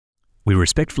We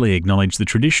respectfully acknowledge the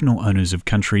traditional owners of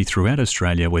country throughout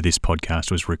Australia where this podcast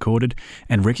was recorded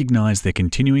and recognise their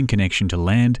continuing connection to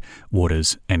land,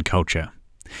 waters and culture.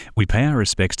 We pay our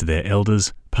respects to their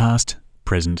elders, past,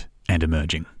 present and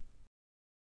emerging.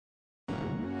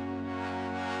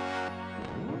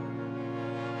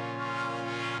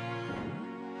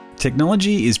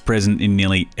 Technology is present in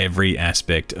nearly every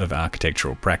aspect of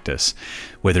architectural practice,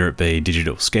 whether it be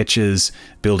digital sketches,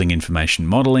 building information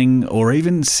modelling, or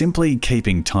even simply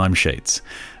keeping timesheets.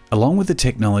 Along with the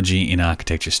technology in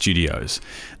architecture studios,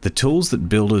 the tools that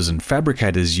builders and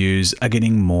fabricators use are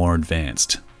getting more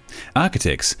advanced.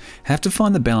 Architects have to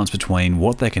find the balance between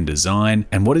what they can design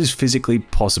and what is physically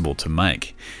possible to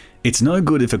make. It's no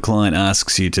good if a client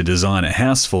asks you to design a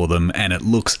house for them and it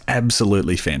looks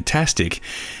absolutely fantastic,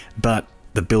 but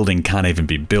the building can't even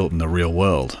be built in the real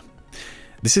world.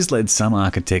 This has led some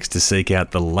architects to seek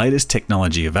out the latest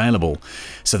technology available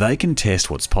so they can test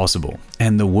what's possible,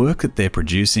 and the work that they're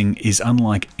producing is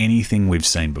unlike anything we've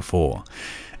seen before.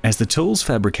 As the tools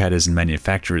fabricators and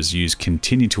manufacturers use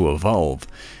continue to evolve,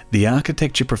 the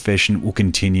architecture profession will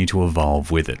continue to evolve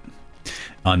with it.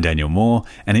 I'm Daniel Moore,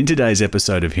 and in today's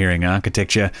episode of Hearing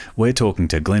Architecture, we're talking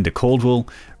to Glenda Caldwell,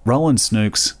 Roland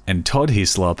Snooks, and Todd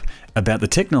Hislop about the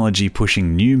technology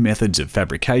pushing new methods of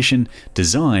fabrication,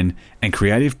 design, and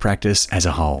creative practice as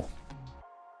a whole.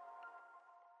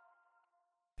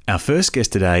 Our first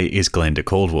guest today is Glenda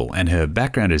Caldwell, and her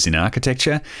background is in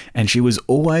architecture, and she was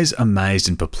always amazed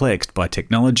and perplexed by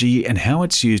technology and how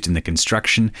it's used in the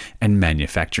construction and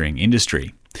manufacturing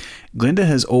industry. Glenda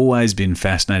has always been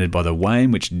fascinated by the way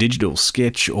in which digital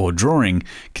sketch or drawing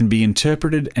can be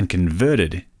interpreted and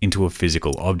converted into a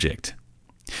physical object.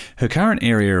 Her current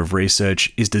area of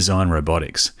research is design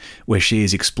robotics, where she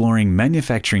is exploring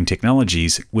manufacturing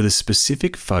technologies with a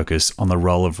specific focus on the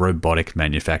role of robotic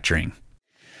manufacturing.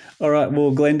 All right,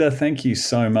 well, Glenda, thank you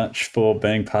so much for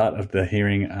being part of the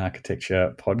Hearing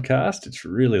Architecture podcast. It's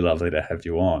really lovely to have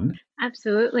you on.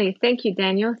 Absolutely. Thank you,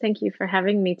 Daniel. Thank you for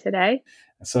having me today.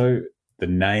 So the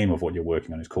name of what you're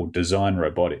working on is called Design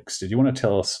Robotics. Did you want to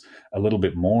tell us a little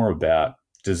bit more about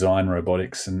design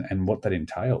robotics and what that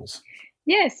entails?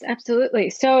 Yes,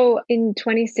 absolutely. So in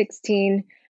 2016,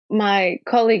 my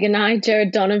colleague and I,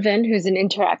 Jared Donovan, who's an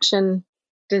interaction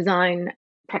design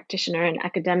practitioner and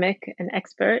academic and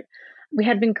expert, we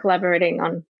had been collaborating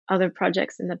on other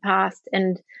projects in the past,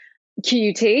 and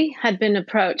QUT had been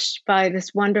approached by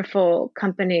this wonderful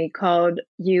company called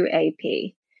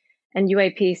UAP. And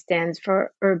UAP stands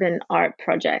for Urban Art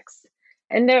Projects.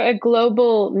 And they're a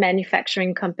global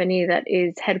manufacturing company that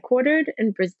is headquartered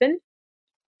in Brisbane.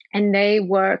 And they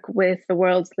work with the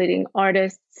world's leading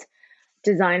artists,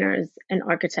 designers, and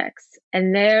architects.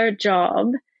 And their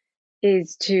job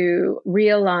is to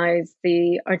realize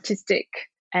the artistic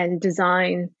and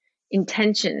design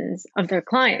intentions of their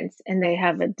clients. And they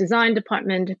have a design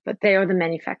department, but they are the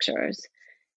manufacturers.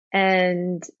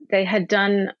 And they had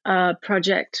done a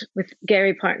project with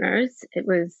Gehry Partners. It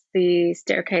was the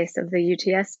staircase of the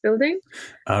UTS building.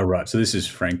 Right. So this is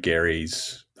Frank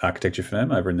Gehry's architecture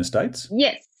firm over in the States?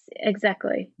 Yes,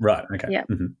 exactly. Right. Okay. Yeah.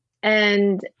 Mm-hmm.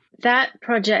 And that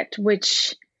project,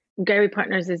 which Gehry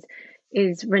Partners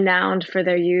is renowned for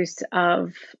their use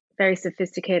of very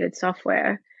sophisticated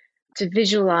software to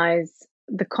visualize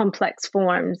the complex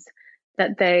forms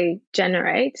that they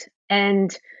generate.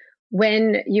 And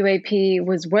when UAP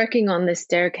was working on this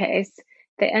staircase,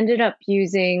 they ended up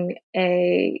using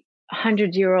a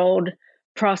 100-year-old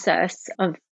process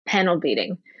of panel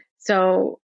beating.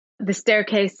 So the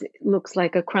staircase looks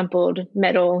like a crumpled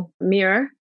metal mirror,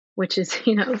 which is,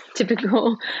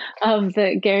 typical of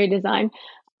the Gehry design.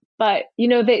 But,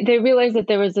 they realized that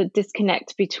there was a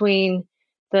disconnect between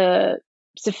the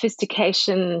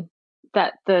sophistication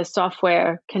that the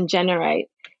software can generate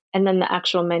and then the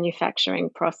actual manufacturing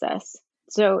process.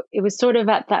 So it was sort of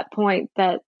at that point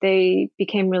that they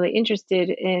became really interested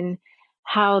in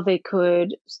how they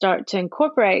could start to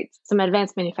incorporate some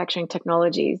advanced manufacturing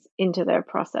technologies into their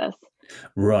process.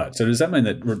 Right. So does that mean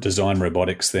that design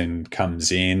robotics then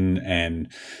comes in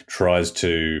and tries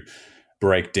to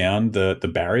break down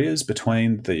the barriers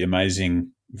between the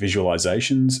amazing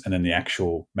visualizations and then the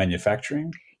actual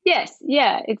manufacturing? Yes.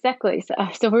 Yeah, exactly.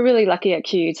 So we're really lucky at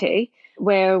QUT,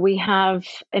 where we have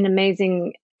an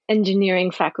amazing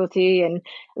engineering faculty, and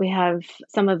we have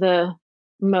some of the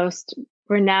most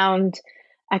renowned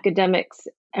academics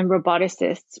and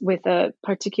roboticists with a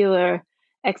particular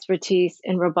expertise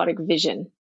in robotic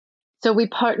vision. So we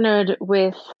partnered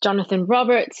with Jonathan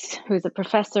Roberts, who's a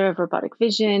professor of robotic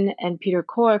vision, and Peter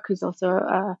Cork, who's also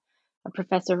a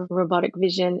professor of robotic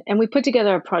vision. And we put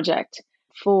together a project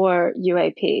for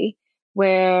UAP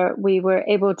where we were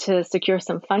able to secure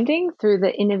some funding through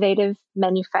the Innovative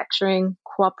Manufacturing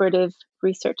Cooperative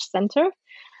Research Center.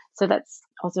 So that's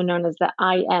also known as the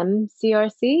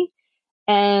IMCRC.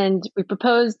 And we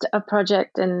proposed a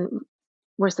project and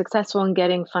were successful in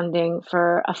getting funding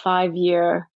for a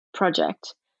 5-year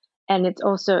project. And it's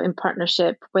also in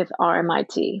partnership with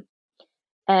RMIT.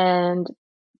 And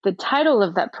the title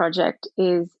of that project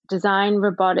is Design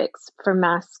Robotics for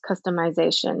Mass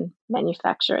Customization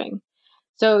Manufacturing.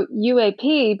 So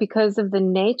UAP, because of the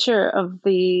nature of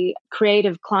the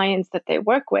creative clients that they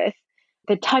work with,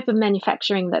 the type of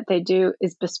manufacturing that they do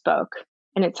is bespoke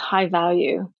and it's high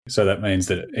value. So that means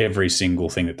that every single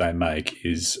thing that they make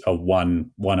is a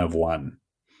one of one.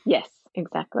 Yes,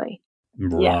 exactly.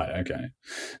 Right. Yeah. Okay.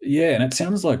 Yeah. And it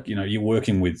sounds like, you're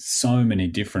working with so many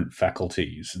different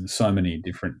faculties and so many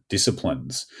different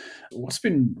disciplines. What's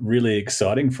been really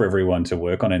exciting for everyone to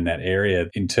work on in that area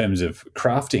in terms of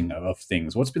crafting of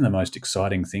things? What's been the most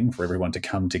exciting thing for everyone to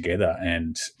come together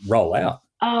and roll out?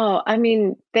 Oh, I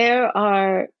mean, there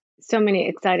are so many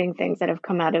exciting things that have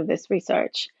come out of this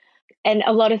research, and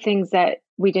a lot of things that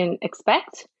we didn't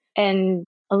expect, and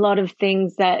a lot of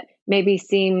things that maybe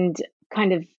seemed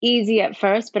kind of easy at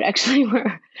first, but actually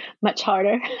were much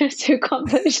harder to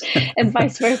accomplish, and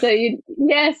vice versa.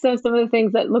 So some of the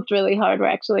things that looked really hard were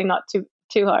actually not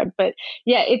too hard. But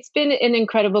yeah, it's been an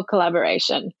incredible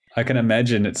collaboration. I can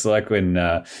imagine it's like when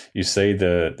you see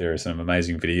there are some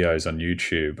amazing videos on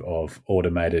YouTube of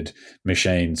automated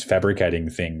machines fabricating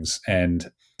things,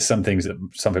 and some things that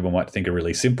some people might think are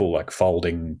really simple, like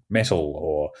folding metal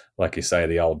or, like you say,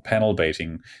 the old panel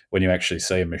beating. When you actually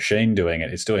see a machine doing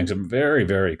it, it's doing some very,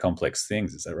 very complex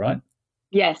things. Is that right?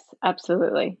 Yes,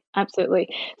 absolutely. Absolutely.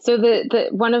 So the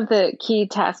one of the key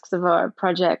tasks of our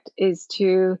project is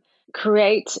to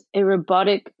create a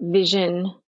robotic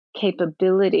vision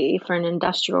capability for an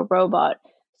industrial robot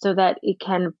so that it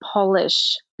can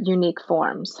polish unique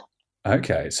forms.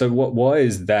 Okay. So why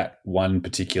is that one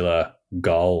particular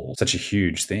goal such a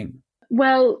huge thing?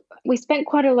 Well, we spent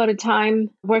quite a lot of time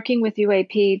working with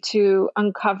UAP to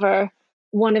uncover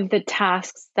one of the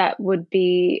tasks that would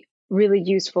be really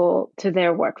useful to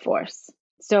their workforce.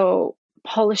 So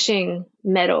polishing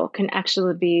metal can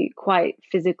actually be quite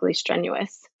physically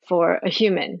strenuous for a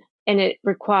human. And it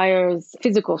requires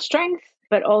physical strength,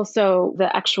 but also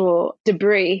the actual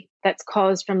debris that's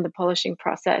caused from the polishing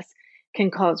process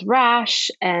can cause rash.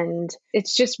 And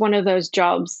it's just one of those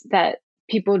jobs that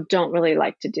people don't really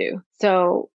like to do.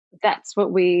 So that's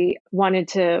what we wanted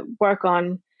to work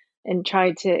on and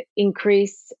try to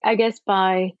increase, I guess,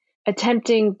 by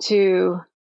attempting to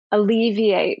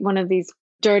alleviate one of these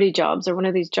dirty jobs or one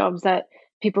of these jobs that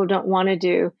people don't want to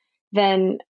do.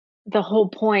 Then the whole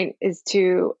point is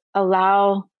to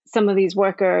allow some of these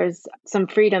workers some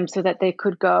freedom so that they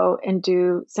could go and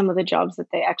do some of the jobs that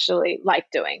they actually like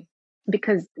doing,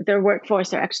 because their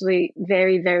workforce are actually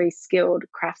very, very skilled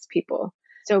craftspeople.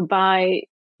 So by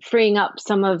freeing up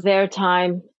some of their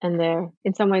time and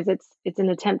in some ways it's an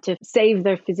attempt to save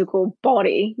their physical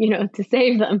body, to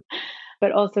save them,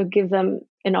 but also give them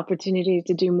an opportunity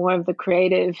to do more of the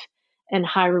creative and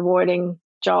high rewarding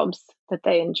jobs that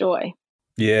they enjoy.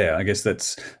 Yeah, I guess that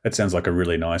sounds like a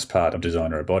really nice part of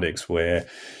design robotics, where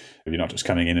you're not just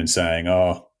coming in and saying,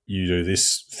 oh, you do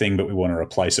this thing, but we want to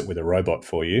replace it with a robot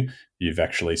for you. You've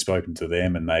actually spoken to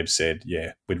them and they've said,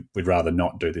 yeah, we'd rather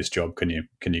not do this job. Can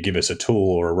you give us a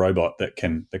tool or a robot that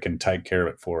can take care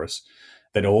of it for us?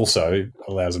 That also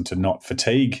allows them to not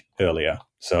fatigue earlier.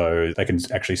 So they can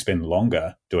actually spend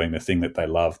longer doing the thing that they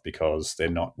love because they're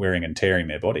not wearing and tearing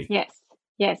their body.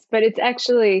 Yes. But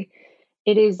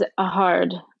it is a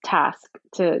hard task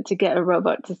to get a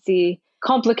robot to see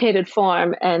complicated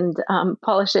form and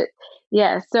polish it.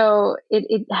 Yeah, so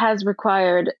it has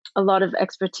required a lot of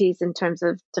expertise in terms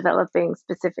of developing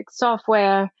specific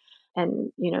software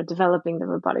and, developing the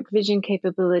robotic vision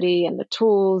capability and the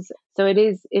tools. So it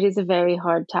is a very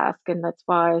hard task. And that's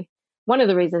why one of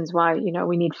the reasons why,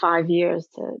 we need 5 years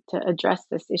to address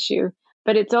this issue.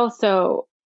 But it's also,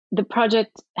 the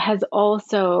project has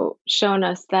also shown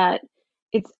us that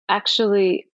it's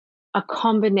actually a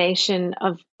combination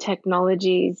of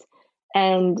technologies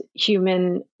and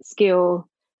human skill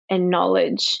and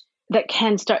knowledge that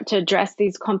can start to address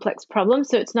these complex problems.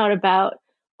 So it's not about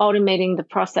automating the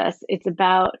process. It's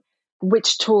about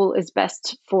which tool is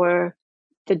best for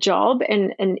the job,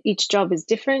 and each job is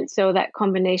different. So that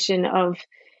combination of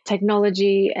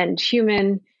technology and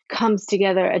human comes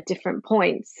together at different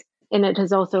points. And it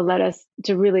has also led us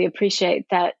to really appreciate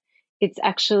that it's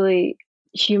actually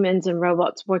humans and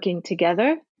robots working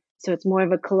together. So it's more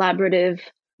of a collaborative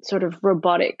sort of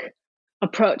robotic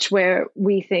approach where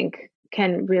we think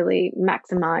can really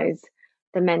maximize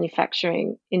the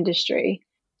manufacturing industry.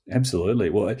 Absolutely.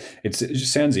 Well, it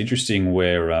just sounds interesting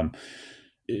where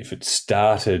if it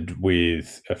started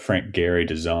with a Frank Gehry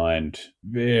designed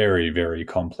very, very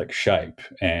complex shape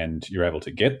and you're able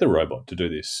to get the robot to do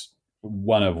this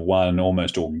one of one,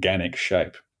 almost organic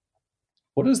shape,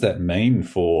 what does that mean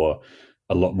for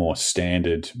a lot more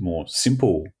standard, more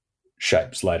simple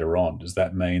shapes later on? Does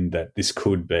that mean that this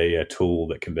could be a tool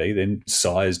that can be then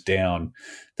sized down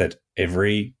that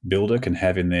every builder can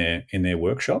have in their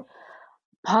workshop?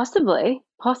 Possibly,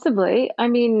 possibly. I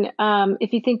mean,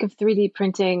 if you think of 3D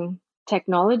printing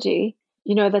technology,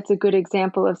 that's a good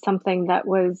example of something that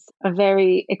was a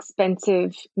very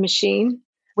expensive machine,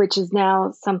 which is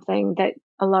now something that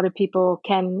a lot of people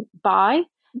can buy.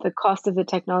 The cost of the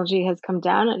technology has come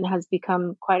down and has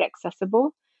become quite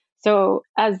accessible. So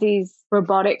as these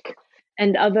robotic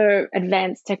and other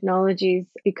advanced technologies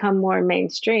become more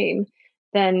mainstream,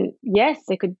 then yes,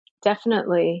 they could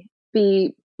definitely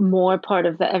be more part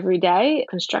of the everyday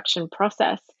construction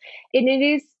process. And it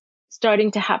is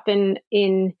starting to happen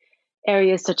in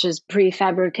areas such as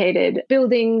prefabricated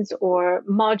buildings or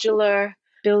modular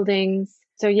buildings.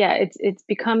 So yeah, it's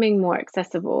becoming more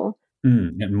accessible.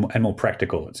 And more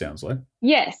practical, it sounds like.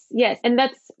 Yes, yes. And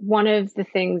that's one of the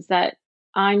things that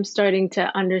I'm starting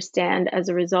to understand as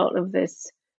a result of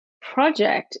this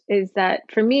project is that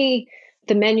for me,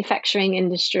 the manufacturing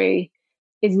industry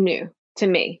is new to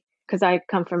me because I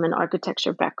come from an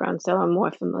architecture background, so I'm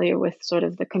more familiar with sort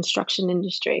of the construction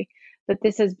industry. But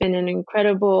this has been an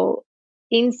incredible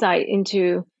insight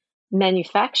into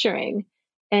manufacturing.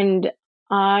 And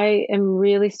I am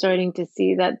really starting to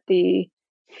see that the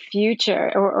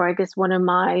future, or I guess one of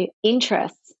my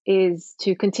interests, is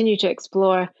to continue to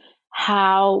explore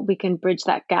how we can bridge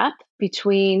that gap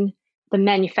between the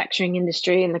manufacturing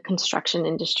industry and the construction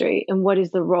industry, and what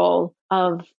is the role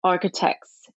of architects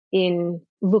in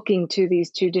looking to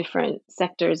these two different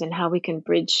sectors and how we can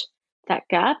bridge that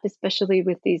gap, especially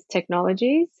with these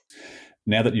technologies.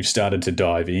 Now that you've started to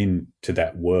dive into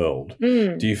that world,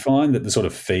 do you find that the sort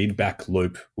of feedback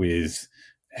loop with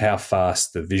how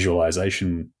fast the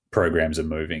visualization programs are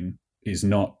moving is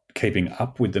not keeping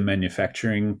up with the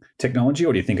manufacturing technology,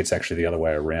 or do you think it's actually the other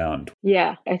way around?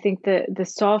 Yeah, I think the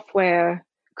software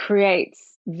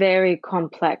creates very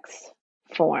complex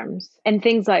forms, and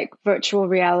things like virtual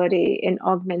reality and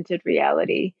augmented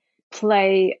reality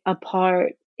play a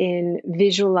part in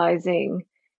visualizing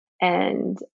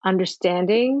and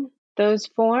understanding those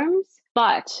forms.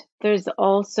 But there's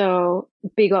also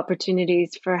big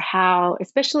opportunities for how,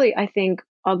 especially I think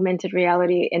augmented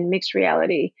reality and mixed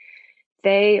reality,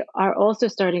 they are also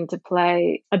starting to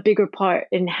play a bigger part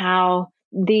in how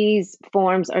these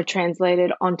forms are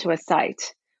translated onto a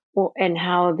site, and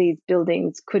how these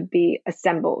buildings could be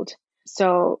assembled.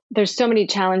 So there's so many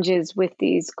challenges with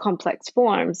these complex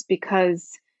forms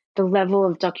because the level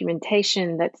of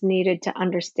documentation that's needed to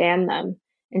understand them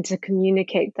and to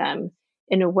communicate them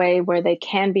in a way where they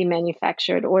can be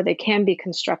manufactured or they can be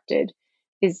constructed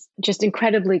is just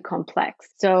incredibly complex.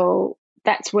 So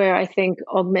that's where I think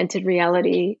augmented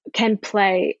reality can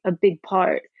play a big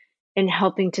part in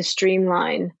helping to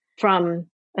streamline from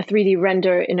a 3D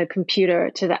render in a computer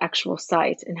to the actual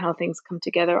site and how things come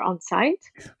together on site.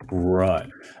 Right.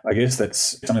 I guess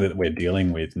that's something that we're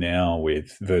dealing with now,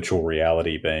 with virtual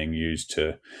reality being used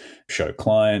to show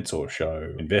clients or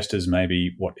show investors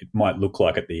maybe what it might look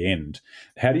like at the end.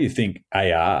 How do you think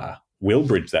AR will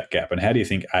bridge that gap, and how do you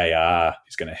think AR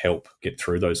is going to help get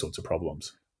through those sorts of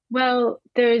problems? Well,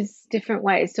 there's different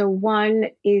ways. So one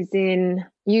is in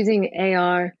using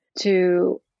AR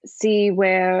to see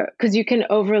where, because you can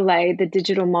overlay the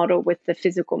digital model with the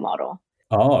physical model.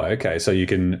 Oh, okay. So you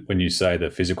can, when you say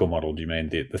the physical model, do you mean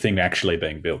the thing actually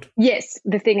being built? Yes,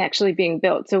 the thing actually being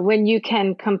built. So when you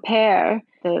can compare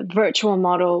the virtual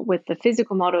model with the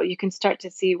physical model, you can start to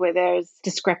see where there's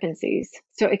discrepancies.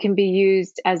 So it can be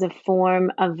used as a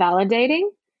form of validating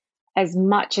as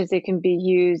much as it can be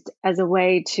used as a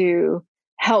way to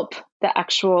help the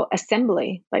actual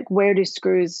assembly. Like, where do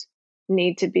screws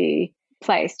need to be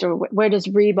placed, or where does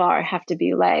rebar have to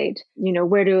be laid?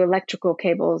 Where do electrical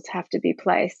cables have to be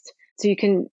placed? So you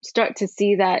can start to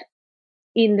see that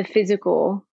in the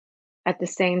physical at the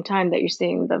same time that you're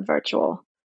seeing the virtual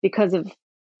because of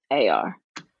AR.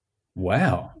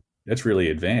 Wow, that's really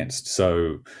advanced.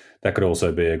 So that could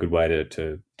also be a good way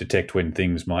to detect when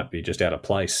things might be just out of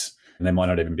place, and they might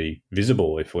not even be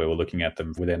visible if we were looking at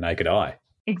them with our naked eye.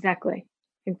 Exactly.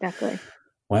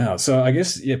 Wow. So I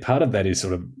guess, part of that is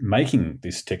sort of making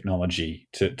this technology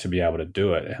to be able to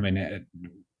do it. I mean,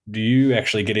 do you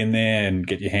actually get in there and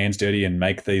get your hands dirty and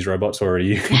make these robots, or are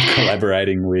you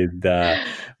collaborating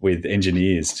with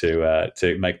engineers to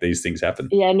make these things happen?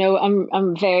 Yeah, no,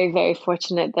 I'm very, very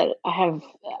fortunate that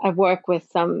I work with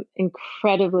some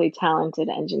incredibly talented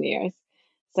engineers.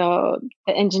 So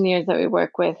the engineers that we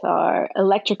work with are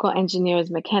electrical engineers,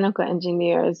 mechanical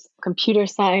engineers, computer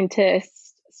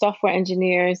scientists, software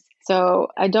engineers. So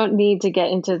I don't need to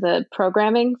get into the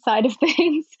programming side of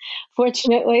things.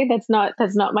 Fortunately, that's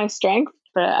not my strength,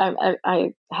 but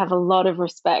I have a lot of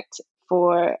respect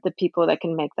for the people that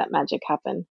can make that magic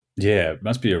happen. Yeah, it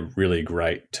must be a really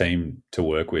great team to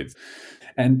work with.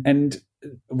 And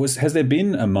has there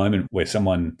been a moment where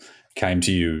someone came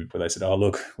to you where they said, "Oh,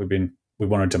 look, we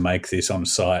wanted to make this on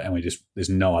site, and there's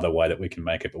no other way that we can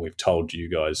make it, but we've told you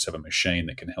guys have a machine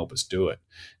that can help us do it."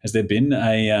 Has there been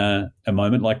a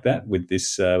moment like that with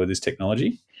this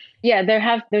technology? Yeah,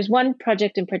 there's one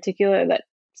project in particular that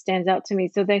stands out to me.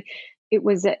 So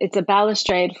it's a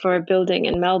balustrade for a building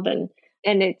in Melbourne,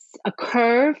 and it's a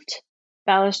curved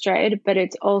balustrade, but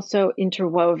it's also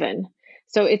interwoven.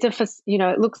 So it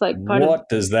looks like part What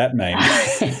does that mean?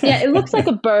 Yeah, it looks like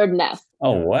a bird nest.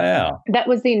 Oh, wow. That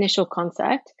was the initial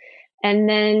concept. And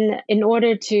then in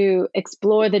order to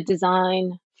explore the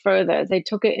design further, they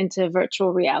took it into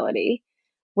virtual reality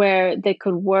where they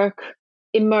could work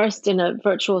immersed in a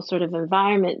virtual sort of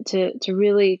environment to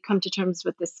really come to terms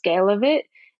with the scale of it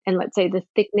and, let's say, the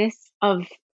thickness of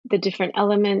the different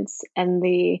elements and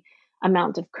the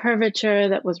amount of curvature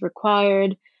that was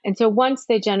required. And so once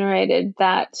they generated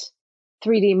that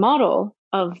 3D model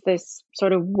of this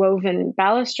sort of woven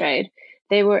balustrade,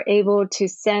 they were able to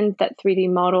send that 3D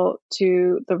model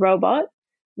to the robot,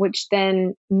 which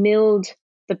then milled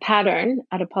the pattern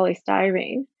out of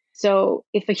polystyrene. So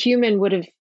if a human would have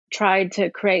tried to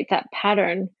create that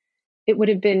pattern, it would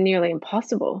have been nearly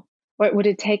impossible, or it would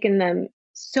have taken them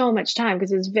so much time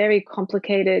because it was a very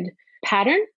complicated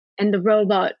pattern, and the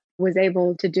robot was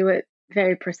able to do it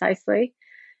very precisely.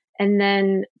 And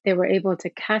then they were able to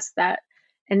cast that,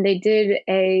 and they did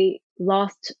a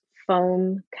lost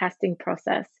foam casting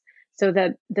process so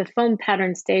that the foam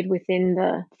pattern stayed within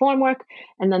the formwork,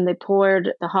 and then they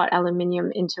poured the hot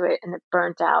aluminium into it and it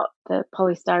burnt out the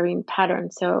polystyrene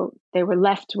pattern. So they were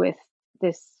left with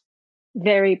this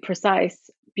very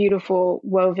precise, beautiful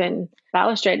woven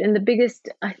balustrade. And the biggest,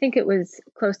 I think it was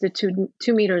close to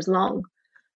 2 meters long,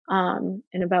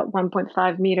 and about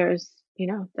 1.5 meters,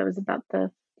 that was about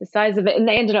the size of it. And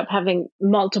they ended up having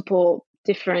multiple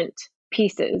different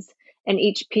pieces, and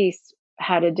each piece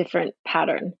had a different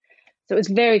pattern. So it was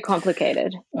very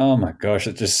complicated. Oh my gosh,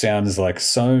 it just sounds like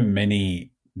so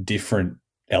many different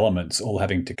elements all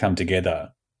having to come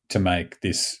together to make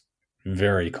this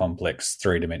very complex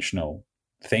three-dimensional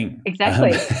thing.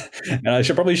 Exactly. And I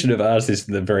should have asked this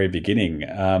in the very beginning.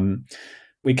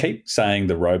 We keep saying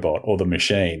the robot or the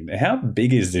machine. How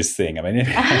big is this thing? I mean, if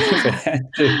it had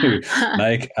to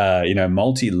make a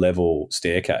multi-level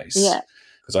staircase. Yeah.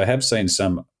 Because I have seen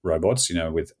some robots,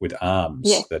 with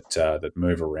arms that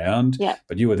move around. Yeah.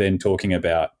 But you were then talking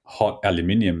about hot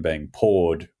aluminium being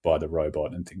poured by the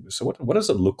robot and things. So what does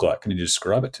it look like? Can you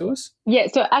describe it to us? Yeah.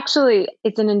 So actually,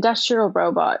 it's an industrial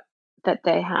robot that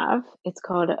they have. It's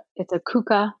a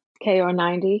KUKA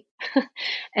KR90.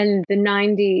 And the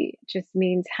 90 just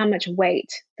means how much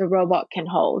weight the robot can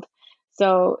hold.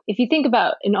 So if you think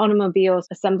about an automobile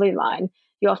assembly line,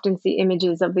 you often see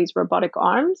images of these robotic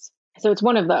arms. So it's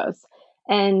one of those.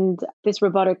 And this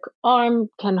robotic arm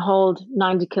can hold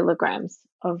 90 kilograms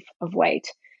of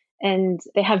weight. And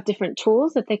they have different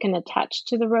tools that they can attach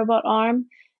to the robot arm.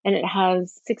 And it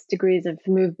has 6 degrees of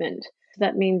movement. So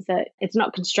that means that it's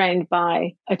not constrained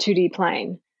by a 2D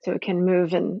plane. So it can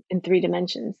move in 3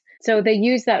 dimensions. So they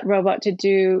use that robot to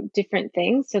do different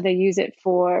things. So they use it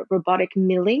for robotic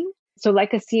milling. So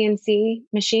like a CNC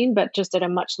machine, but just at a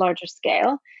much larger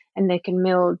scale. And they can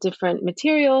mill different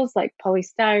materials like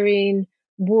polystyrene,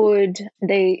 wood.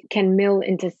 They can mill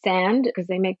into sand because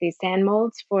they make these sand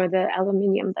molds for the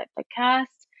aluminium that they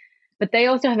cast. But they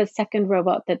also have a second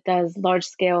robot that does large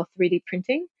scale 3D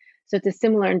printing. So it's a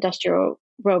similar industrial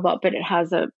robot, but it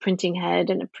has a printing head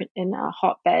and a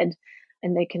hotbed,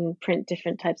 and they can print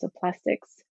different types of plastics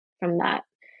from that.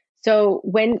 So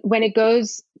when it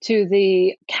goes to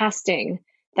the casting,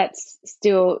 that's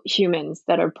still humans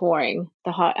that are pouring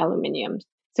the hot aluminium.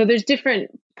 So there's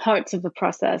different parts of the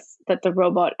process that the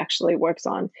robot actually works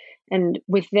on. And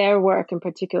with their work in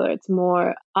particular, it's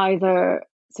more either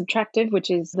subtractive,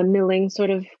 which is the milling sort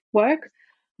of work,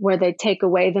 where they take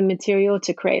away the material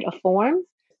to create a form,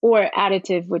 or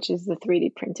additive, which is the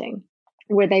 3D printing,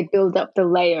 where they build up the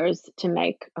layers to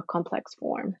make a complex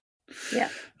form. Yeah.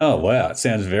 Oh, wow. It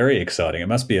sounds very exciting. It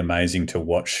must be amazing to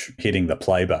watch hitting the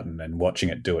play button and watching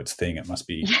it do its thing. It must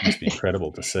be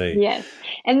incredible to see. Yes.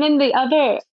 And then the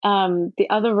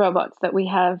other robots that we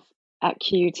have at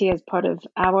QUT as part of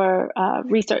our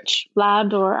research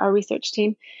lab or our research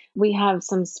team, we have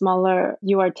some smaller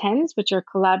UR10s, which are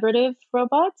collaborative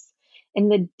robots. And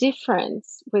the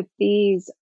difference with these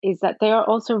is that they are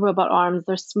also robot arms.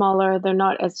 They're smaller, they're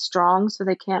not as strong, so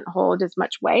they can't hold as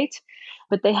much weight,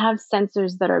 but they have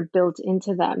sensors that are built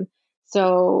into them.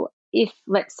 So if,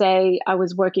 let's say, I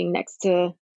was working next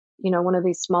to one of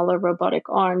these smaller robotic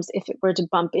arms, if it were to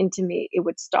bump into me, it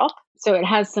would stop. So it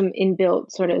has some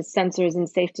inbuilt sort of sensors and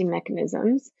safety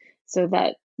mechanisms, so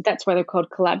that's why they're called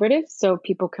collaborative. So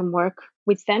people can work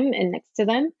with them and next to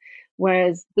them.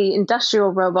 Whereas the industrial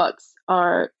robots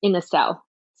are in a cell.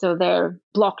 So they're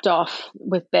blocked off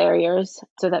with barriers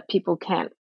so that people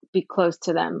can't be close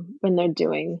to them when they're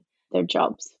doing their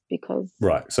jobs, because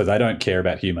right. So they don't care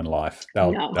about human life.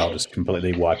 They'll just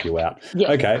completely wipe you out. Yes.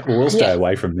 Okay. Well, we'll stay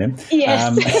away from them.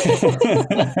 Yes.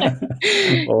 Awesome.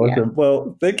 Yeah.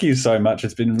 Well, thank you so much.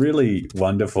 It's been really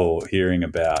wonderful hearing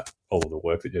about all of the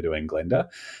work that you're doing, Glenda.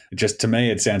 Just to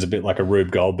me, it sounds a bit like a Rube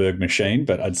Goldberg machine,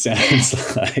 but it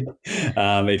sounds like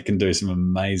it can do some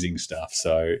amazing stuff.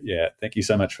 So, yeah, thank you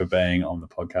so much for being on the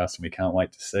podcast, and we can't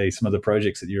wait to see some of the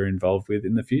projects that you're involved with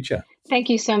in the future. Thank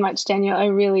you so much, Daniel. I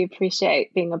really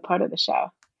appreciate being a part of the show.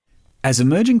 As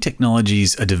emerging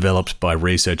technologies are developed by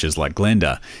researchers like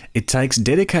Glenda, it takes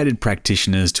dedicated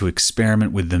practitioners to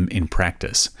experiment with them in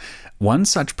practice. One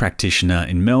such practitioner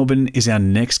in Melbourne is our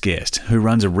next guest, who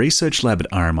runs a research lab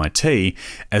at RMIT,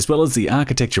 as well as the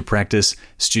architecture practice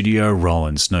Studio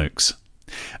Roland Snooks.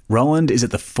 Roland is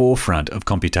at the forefront of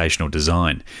computational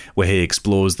design, where he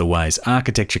explores the ways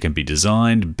architecture can be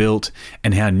designed, built,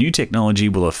 and how new technology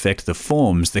will affect the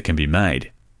forms that can be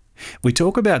made. We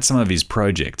talk about some of his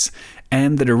projects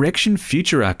and the direction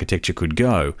future architecture could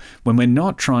go when we're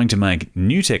not trying to make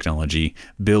new technology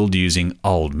build using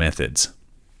old methods.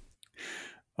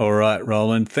 All right,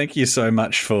 Roland, thank you so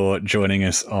much for joining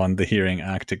us on the Hearing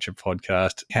Architecture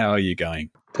podcast. How are you going?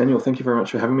 Daniel, thank you very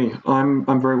much for having me.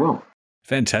 I'm very well.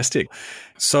 Fantastic.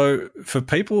 So for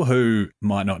people who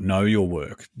might not know your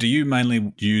work, do you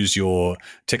mainly use your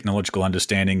technological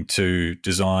understanding to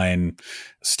design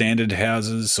standard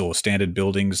houses or standard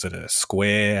buildings that are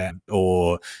square,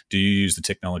 or do you use the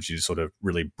technology to sort of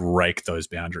really break those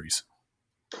boundaries?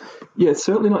 Yeah, it's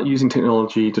certainly not using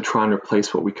technology to try and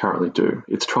replace what we currently do.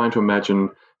 It's trying to imagine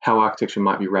how architecture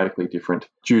might be radically different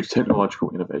due to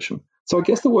technological innovation. So I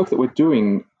guess the work that we're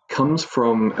doing comes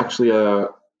from actually a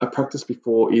practice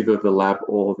before either the lab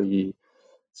or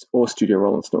Studio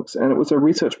Roland Snooks, and it was a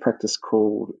research practice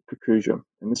called Kokuja,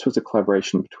 and this was a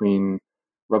collaboration between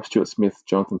Rob Stewart-Smith,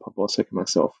 Jonathan Podlosek, and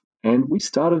myself. And we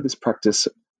started this practice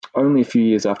only a few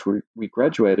years after we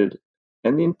graduated,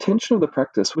 and the intention of the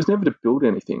practice was never to build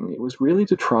anything. It was really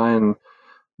to try and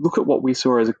look at what we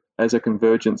saw as a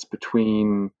convergence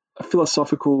between a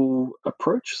philosophical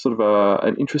approach, sort of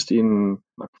an interest in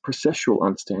a processual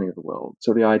understanding of the world.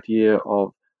 So the idea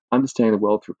of understanding the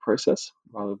world through process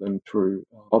rather than through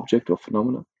object or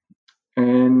phenomena,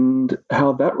 and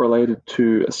how that related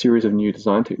to a series of new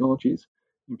design technologies.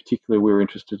 In particular, we were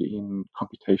interested in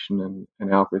computation and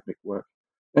algorithmic work.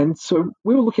 And so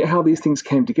we were looking at how these things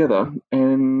came together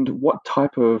and what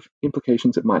type of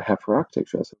implications it might have for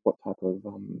architecture, so what type of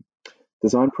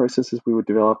design processes we would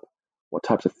develop, what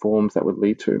types of forms that would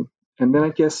lead to. And then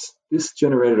I guess this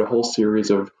generated a whole series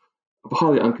of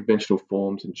highly unconventional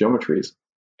forms and geometries.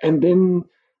 And then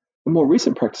the more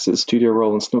recent practices, Studio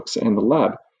Roland Snooks and the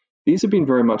lab, these have been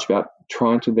very much about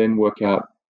trying to then work out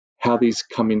how these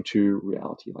come into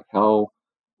reality, like how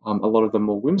a lot of the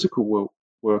more whimsical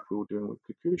work we were doing with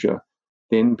Kokuja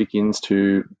then begins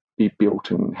to be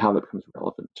built and how that becomes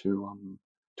relevant to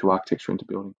architecture and to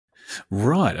building.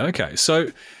 Right. Okay. So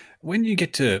when you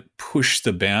get to push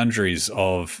the boundaries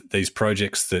of these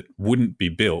projects that wouldn't be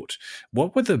built,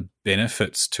 what were the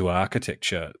benefits to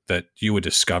architecture that you were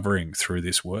discovering through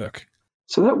this work?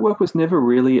 So that work was never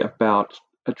really about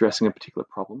addressing a particular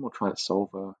problem or trying to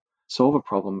solve a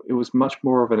problem. It was much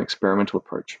more of an experimental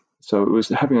approach. So it was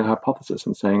having a hypothesis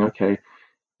and saying, okay,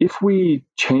 if we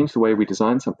change the way we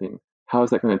design something, how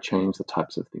is that going to change the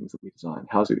types of things that we design?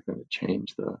 How is it going to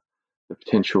change the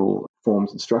potential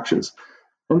forms and structures?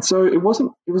 And so it was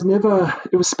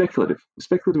speculative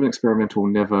and experimental,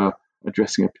 never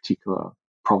addressing a particular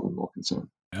problem or concern.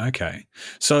 Okay.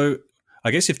 So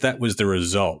I guess if that was the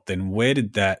result, then how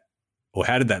did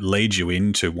that lead you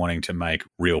into wanting to make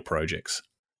real projects?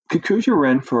 Kokuja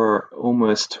ran for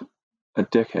almost a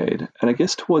decade. And I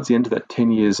guess towards the end of that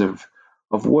 10 years of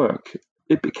of work,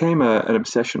 it became an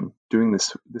obsession doing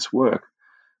this work.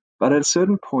 But at a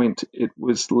certain point, it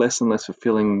was less and less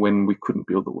fulfilling when we couldn't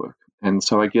build the work. And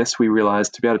so I guess we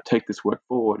realized to be able to take this work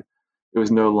forward, it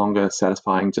was no longer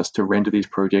satisfying just to render these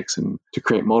projects and to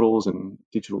create models and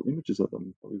digital images of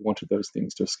them. But we wanted those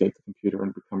things to escape the computer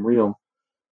and become real.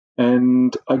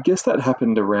 And I guess that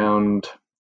happened around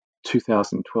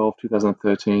 2012,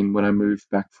 2013, when I moved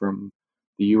back from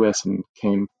the US and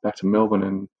came back to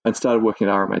Melbourne and started working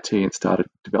at RMIT and started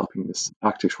developing this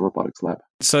architectural robotics lab.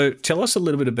 So tell us a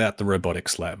little bit about the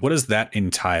robotics lab. What does that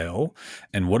entail,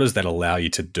 and what does that allow you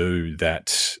to do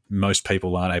that most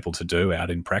people aren't able to do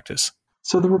out in practice?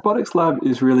 So the robotics lab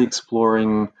is really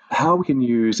exploring how we can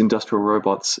use industrial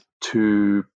robots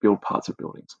to build parts of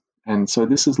buildings. And so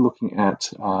this is looking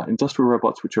at industrial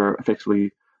robots, which are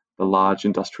effectively the large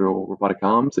industrial robotic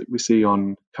arms that we see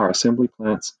on car assembly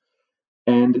plants.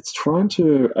 And it's trying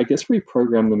to, I guess,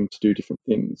 reprogram them to do different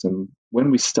things. And when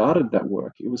we started that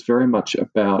work, it was very much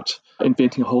about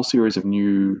inventing a whole series of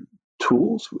new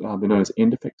tools. They're known as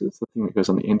end effectors, the thing that goes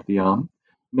on the end of the arm.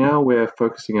 Now we're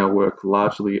focusing our work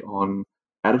largely on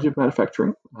additive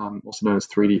manufacturing, also known as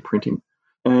 3D printing.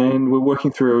 And we're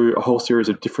working through a whole series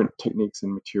of different techniques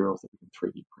and materials that we can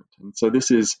 3D print. And so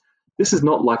this is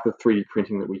not like the 3D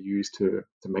printing that we use to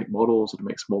make models or to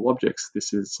make small objects.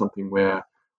 This is something where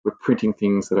we're printing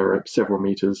things that are several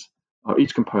meters.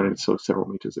 Each component is sort of several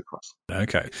meters across.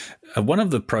 Okay. One of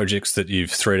the projects that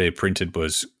you've 3D printed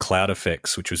was Cloud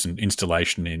Effects, which was an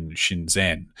installation in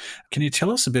Shenzhen. Can you tell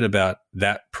us a bit about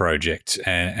that project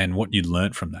and what you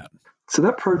learned from that? So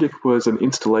that project was an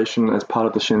installation as part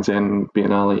of the Shenzhen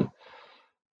Biennale.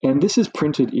 And this is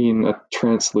printed in a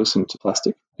translucent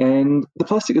plastic. And the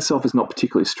plastic itself is not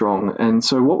particularly strong. And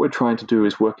so what we're trying to do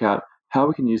is work out how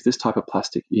we can use this type of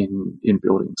plastic in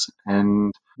buildings.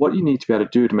 And what you need to be able to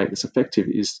do to make this effective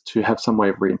is to have some way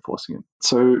of reinforcing it.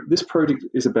 So this project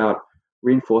is about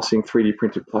reinforcing 3D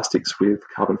printed plastics with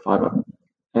carbon fiber.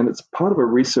 And it's part of a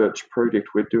research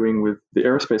project we're doing with the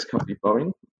aerospace company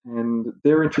Boeing. And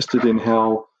they're interested in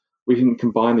how we can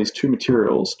combine these two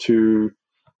materials to,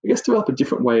 I guess, develop a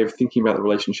different way of thinking about the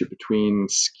relationship between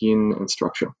skin and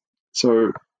structure.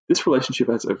 So this relationship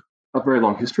has a very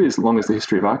long history, as long as the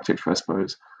history of architecture, I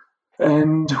suppose.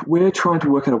 And we're trying to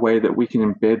work out a way that we can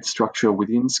embed structure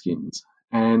within skins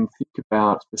and think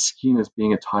about the skin as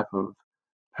being a type of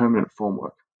permanent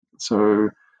formwork. So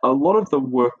a lot of the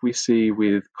work we see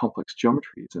with complex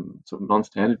geometries and sort of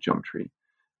non-standard geometry,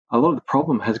 a lot of the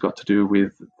problem has got to do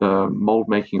with the mold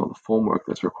making or the formwork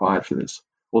that's required for this,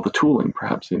 or the tooling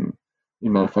perhaps in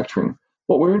manufacturing.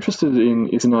 What we're interested in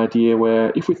is an idea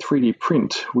where if we 3D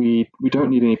print, we don't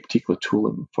need any particular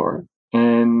tooling for it.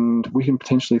 And we can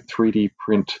potentially 3D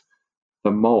print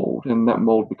the mold, and that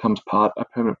mold becomes a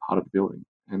permanent part of the building.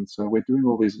 And so we're doing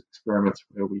all these experiments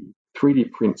where we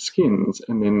 3D print skins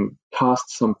and then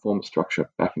cast some form of structure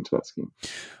back into that skin.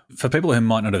 For people who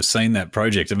might not have seen that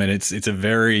project, I mean, it's a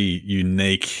very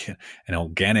unique and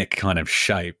organic kind of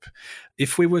shape.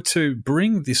 If we were to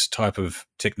bring this type of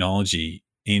technology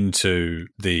into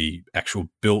the actual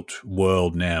built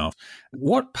world now,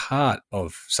 what part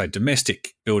of, say,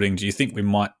 domestic building do you think we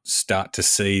might start to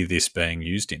see this being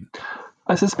used in?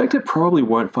 I suspect it probably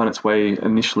won't find its way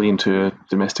initially into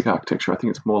domestic architecture. I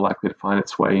think it's more likely to find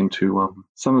its way into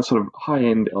some of the sort of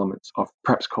high-end elements of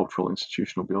perhaps cultural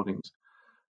institutional buildings.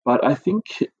 But I think,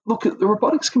 look, the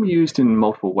robotics can be used in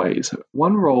multiple ways.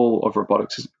 One role of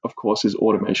robotics, of course, is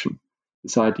automation.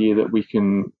 This idea that we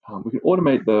can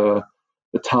automate the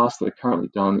tasks that are currently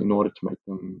done in order to make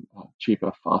them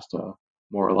cheaper, faster,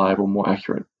 more reliable, more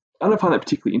accurate. I don't find that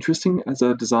particularly interesting as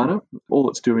a designer. All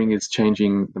it's doing is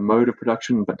changing the mode of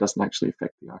production, but doesn't actually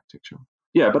affect the architecture.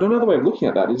 Yeah, but another way of looking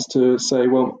at that is to say,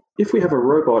 well, if we have a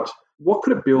robot, what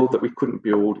could it build that we couldn't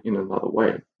build in another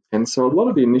way? And so a lot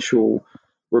of the initial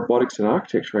robotics in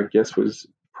architecture, I guess, was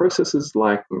processes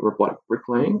like robotic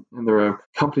bricklaying. And there are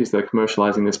companies that are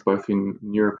commercializing this both in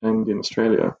Europe and in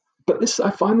Australia. But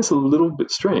I find this a little bit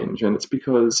strange, and it's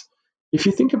because if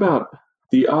you think about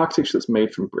the architecture that's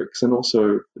made from bricks and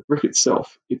also the brick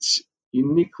itself, it's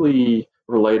uniquely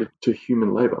related to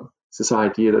human labor. It's this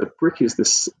idea that a brick is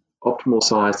this optimal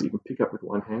size that you can pick up with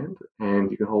one hand,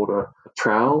 and you can hold a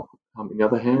trowel in the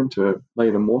other hand to lay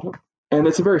the mortar. And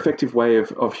it's a very effective way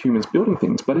of humans building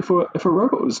things. But if a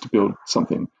robot was to build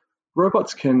something,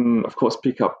 robots can, of course,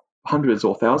 pick up hundreds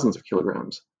or thousands of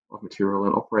kilograms of material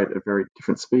and operate at very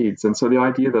different speeds. And so the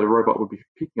idea that a robot would be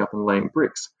picking up and laying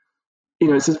bricks,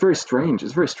 it's a very strange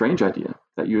idea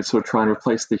that you would sort of try and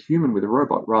replace the human with a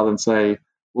robot rather than say,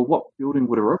 well, what building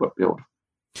would a robot build?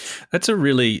 That's a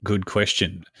really good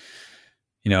question.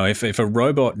 If a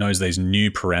robot knows these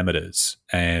new parameters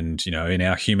and, in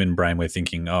our human brain, we're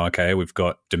thinking, oh, okay, we've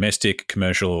got domestic,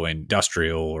 commercial, or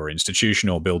industrial or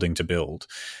institutional building to build.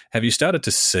 Have you started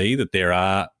to see that there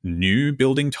are new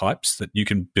building types that you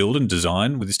can build and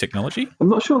design with this technology? I'm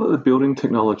not sure that the building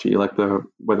technology, whether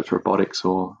it's robotics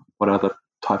or what other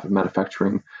type of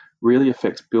manufacturing, really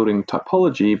affects building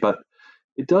typology, but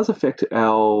it does affect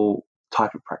our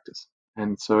type of practice.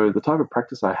 And so the type of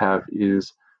practice I have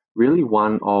is really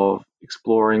one of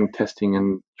exploring, testing,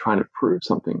 and trying to prove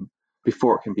something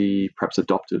before it can be perhaps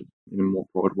adopted in a more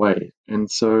broad way.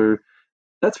 And so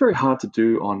that's very hard to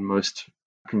do on most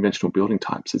conventional building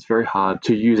types. It's very hard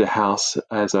to use a house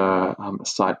as a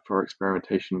site for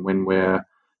experimentation when we're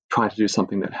trying to do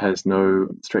something that has no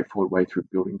straightforward way through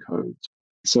building codes.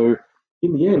 So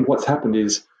in the end, what's happened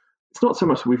is it's not so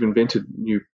much that we've invented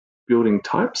new building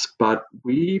types, but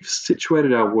we've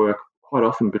situated our work quite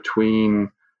often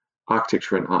between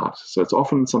architecture and art. So it's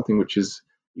often something which is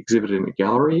exhibited in a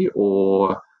gallery,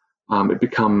 or it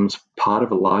becomes part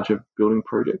of a larger building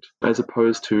project, as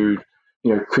opposed to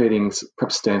creating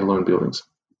perhaps standalone buildings.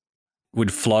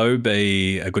 Would Flow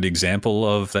be a good example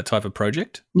of that type of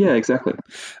project? Yeah, exactly.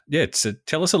 Yeah, so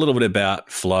tell us a little bit about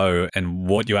Flow and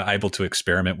what you are able to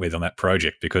experiment with on that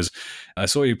project, because I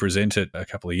saw you present it a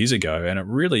couple of years ago and it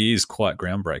really is quite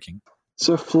groundbreaking.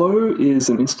 So Flow is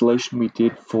an installation we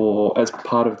did as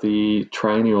part of the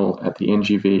triennial at the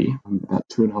NGV about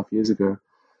 2.5 years ago.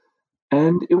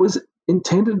 And it was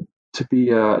intended to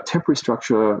be a temporary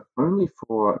structure only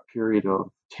for a period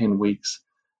of 10 weeks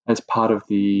as part of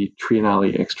the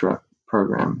Triennale Extra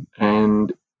program.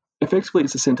 And effectively,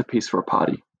 it's a centerpiece for a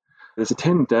party. There's a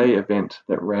 10-day event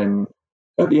that ran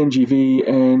at the NGV,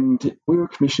 and we were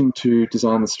commissioned to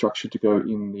design the structure to go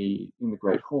in the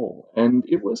Great Hall. And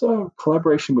it was a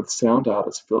collaboration with sound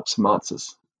artist Philip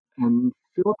Samatsis. And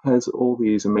Philip has all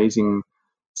these amazing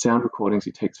sound recordings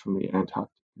he takes from the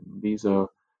Antarctic. And these are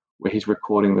where he's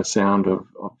recording the sound of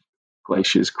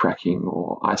glaciers cracking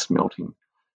or ice melting.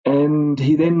 And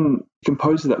he then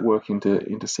composes that work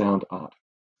into sound art.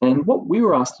 And what we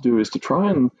were asked to do is to try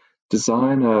and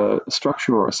design a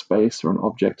structure or a space or an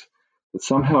object that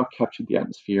somehow captured the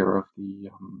atmosphere of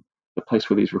the place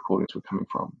where these recordings were coming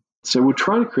from. So we're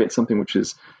trying to create something which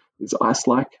is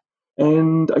ice-like.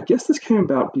 And I guess this came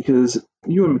about because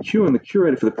Ewan McEwen, the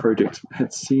curator for the project,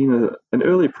 had seen an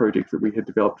earlier project that we had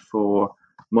developed for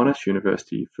Monash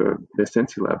University for their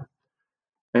Sensi Lab.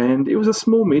 And it was a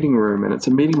small meeting room, and it's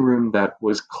a meeting room that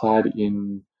was clad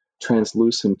in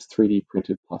translucent 3D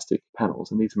printed plastic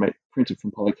panels, and these are printed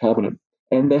from polycarbonate.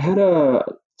 And they had a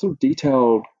sort of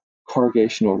detailed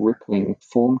corrugation or rippling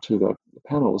form to the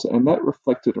panels, and that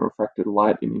reflected and refracted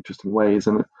light in interesting ways,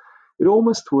 and it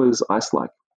almost was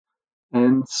ice-like.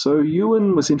 And so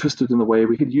Ewan was interested in the way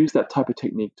we could use that type of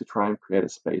technique to try and create a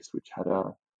space which had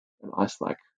an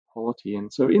ice-like quality.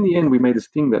 And so in the end, we made this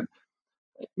thing that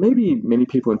maybe many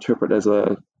people interpret as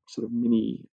a sort of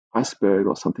mini iceberg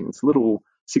or something. It's a little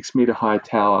 6-meter high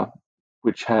tower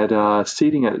which had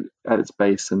seating at its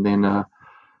base, and then a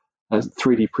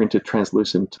 3D printed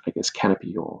translucent,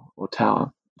 canopy or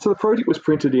tower. So the project was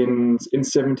printed in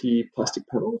 70 plastic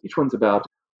panels. Each one's about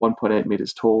 1.8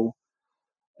 meters tall,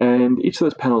 and each of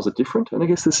those panels are different. And I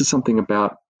guess this is something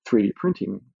about 3D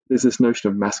printing. There's this notion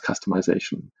of mass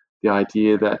customization, the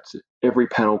idea that every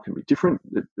panel can be different,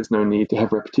 that there's no need to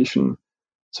have repetition.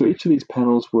 So each of these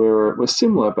panels were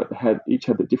similar, but each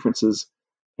had the differences,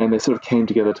 and they sort of came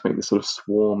together to make this sort of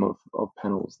swarm of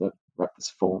panels that wrap this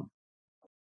form.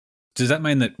 Does that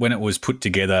mean that when it was put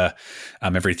together,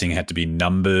 everything had to be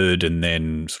numbered and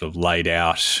then sort of laid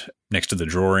out next to the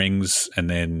drawings and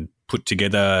then put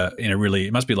together in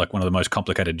it must be like one of the most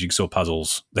complicated jigsaw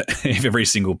puzzles that if every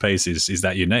single piece is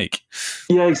that unique?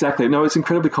 Yeah, exactly. No, it's an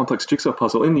incredibly complex jigsaw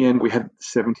puzzle. In the end, we had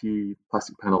 70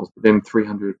 plastic panels, but then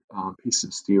 300 pieces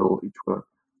of steel each were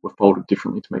folded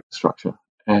differently to make the structure.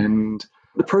 And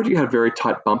the project had a very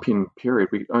tight bump-in period.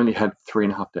 We only had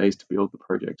 3.5 days to build the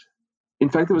project. In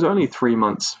fact, there was only 3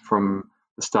 months from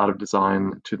the start of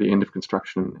design to the end of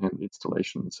construction and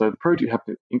installation. So the project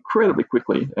happened incredibly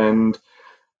quickly. And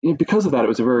because of that, it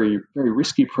was a very, very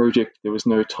risky project. There was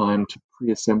no time to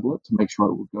pre-assemble it to make sure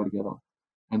it would go together.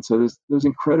 And so there was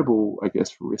incredible,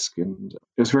 risk. And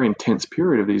it was a very intense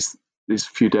period of these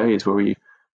few days where we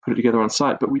put it together on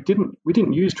site. But we didn't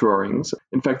use drawings.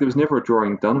 In fact, there was never a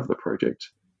drawing done of the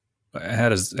project. How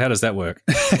does that work?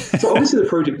 So obviously the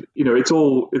project, it's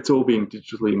all being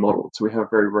digitally modeled. So we have a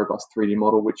very robust 3D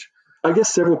model, which I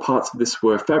guess several parts of this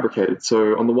were fabricated.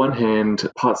 So on the one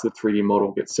hand, parts of the 3D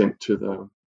model get sent to the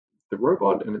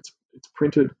robot and it's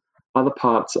printed. Other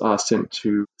parts are sent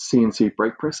to CNC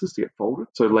brake presses to get folded,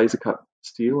 so laser cut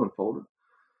steel and folded.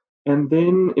 And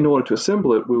then in order to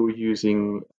assemble it, we were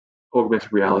using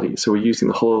augmented reality. So we're using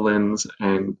the HoloLens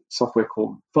and software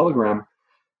called Hologram.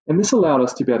 And this allowed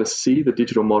us to be able to see the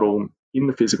digital model in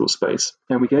the physical space.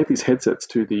 And we gave these headsets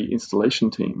to the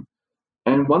installation team.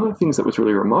 And one of the things that was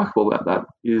really remarkable about that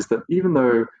is that even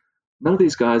though none of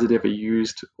these guys had ever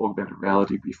used augmented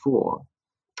reality before,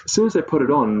 as soon as they put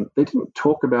it on, they didn't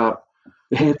talk about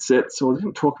the headsets or they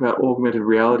didn't talk about augmented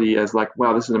reality as like,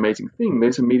 wow, this is an amazing thing. They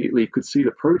just immediately could see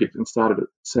the project and started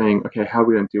saying, okay, how are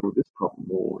we going to deal with this problem?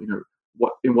 Or,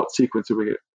 in what sequence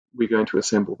are we going to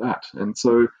assemble that? And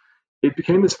so it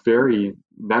became this very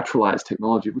naturalized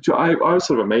technology, which I was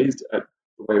sort of amazed at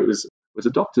the way it was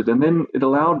adopted. And then it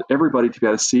allowed everybody to be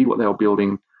able to see what they were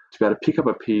building, to be able to pick up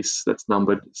a piece that's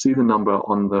numbered, see the number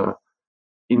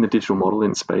in the digital model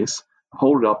in space,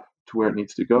 hold it up to where it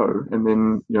needs to go, and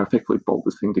then effectively bolt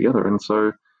this thing together. And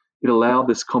so it allowed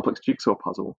this complex jigsaw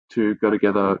puzzle to go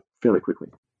together fairly quickly.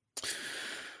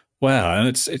 Wow, and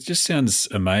it just sounds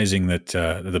amazing that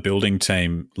the building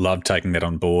team loved taking that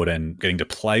on board and getting to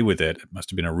play with it. It must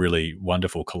have been a really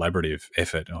wonderful collaborative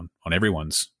effort on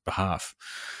everyone's behalf.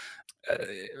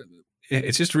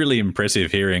 It's just really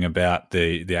impressive hearing about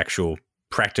the actual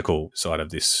practical side of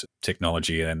this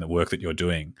technology and the work that you're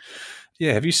doing.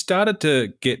 Yeah, have you started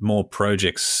to get more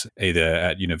projects either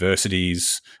at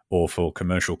universities or for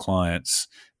commercial clients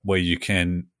where you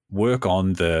can work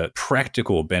on the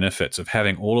practical benefits of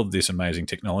having all of this amazing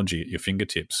technology at your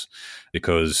fingertips?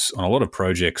 Because on a lot of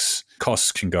projects,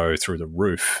 costs can go through the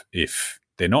roof if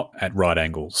they're not at right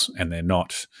angles and they're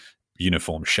not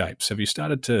uniform shapes. Have you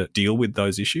started to deal with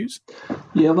those issues?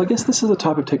 Yeah, well, I guess this is a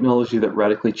type of technology that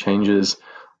radically changes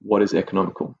what is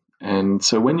economical. And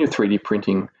so when you're 3D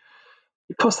printing,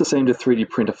 it costs the same to 3D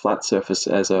print a flat surface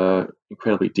as a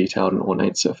incredibly detailed and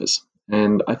ornate surface.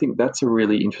 And I think that's a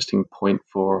really interesting point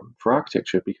for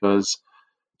architecture, because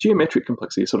geometric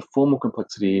complexity, sort of formal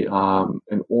complexity,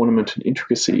 and ornament and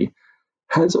intricacy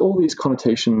has all these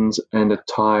connotations and are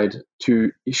tied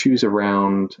to issues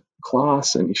around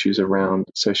class and issues around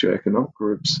socioeconomic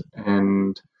groups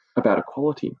and about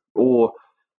equality, or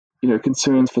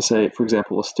concerns for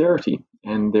example, austerity.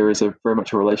 And there is very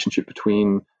much a relationship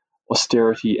between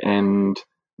austerity and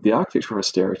the architecture of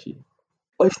austerity.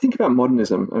 If you think about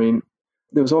modernism, I mean,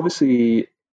 there was obviously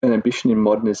an ambition in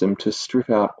modernism to strip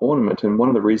out ornament, and one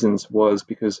of the reasons was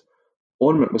because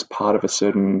ornament was part of a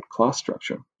certain class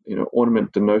structure.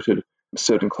 Ornament denoted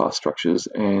certain class structures,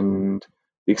 and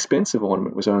the expensive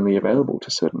ornament was only available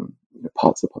to certain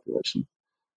parts of the population.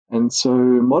 And so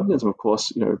modernism, of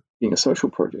course, being a social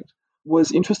project,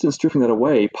 was interested in stripping that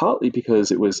away, partly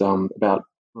because it was about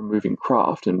removing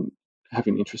craft and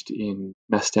having interest in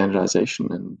mass standardization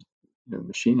and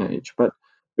machine age. But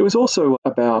it was also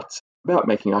about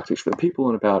making architecture for the people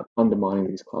and about undermining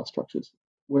these class structures.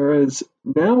 Whereas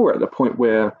now we're at the point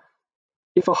where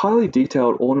if a highly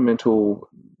detailed ornamental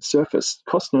surface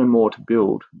costs no more to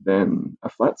build than a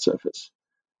flat surface,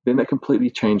 then that completely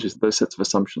changes those sets of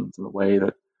assumptions and the way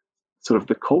that sort of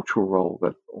the cultural role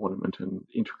that ornament and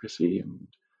intricacy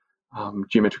and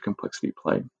geometric complexity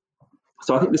play.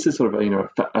 So I think this is sort of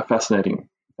a fascinating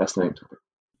topic.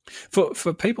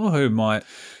 For people who might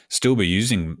still be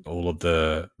using all of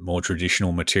the more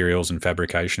traditional materials and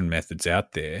fabrication methods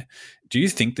out there, do you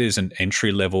think there's an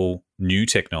entry-level new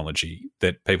technology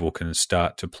that people can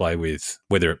start to play with,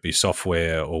 whether it be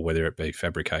software or whether it be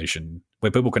fabrication,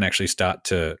 where people can actually start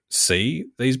to see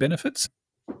these benefits?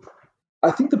 I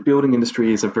think the building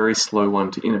industry is a very slow one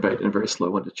to innovate and a very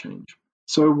slow one to change.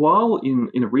 So while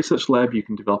in a research lab you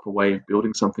can develop a way of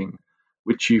building something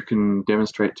which you can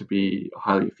demonstrate to be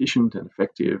highly efficient and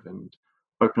effective and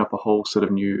open up a whole set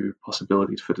of new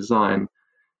possibilities for design,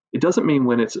 it doesn't mean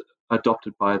when it's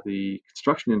adopted by the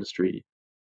construction industry,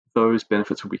 those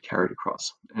benefits will be carried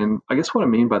across. And I guess what I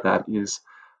mean by that is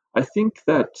I think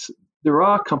that there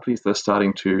are companies that are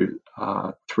starting to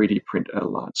 3D print at a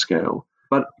large scale,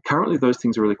 but currently those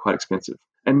things are really quite expensive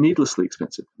and needlessly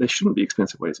expensive. They shouldn't be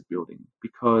expensive ways of building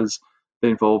because they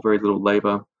involve very little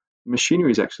labor.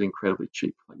 Machinery is actually incredibly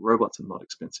cheap. Like robots are not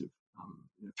expensive.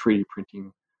 3D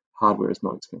printing hardware is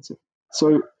not expensive.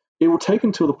 So it will take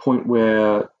until the point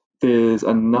where there's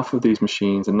enough of these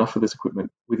machines, enough of this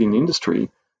equipment within the industry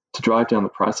to drive down the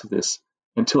price of this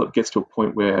until it gets to a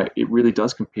point where it really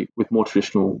does compete with more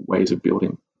traditional ways of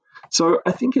building. So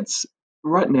I think it's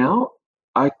right now,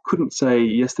 I couldn't say,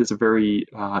 yes, there's a very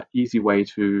easy way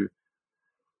to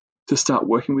start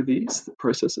working with these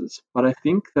processes. But I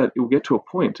think that it will get to a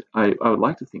point, I would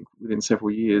like to think within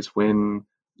several years, when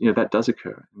that does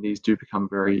occur, and these do become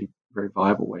very, very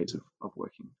viable ways of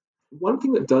working. One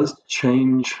thing that does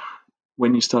change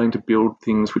when you're starting to build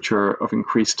things which are of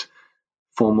increased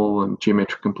formal and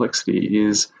geometric complexity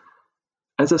is,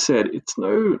 as I said, it's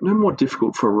no more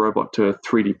difficult for a robot to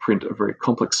 3D print a very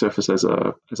complex surface as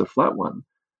a flat one,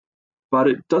 but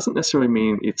it doesn't necessarily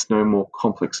mean it's no more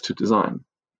complex to design.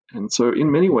 And so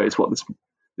in many ways, what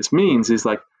this means is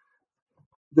like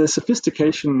the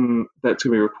sophistication that's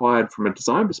going to be required from a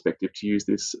design perspective to use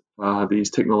these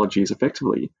technologies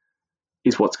effectively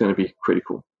is what's going to be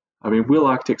critical. I mean, will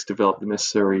architects develop the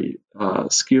necessary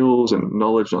skills and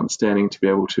knowledge and understanding to be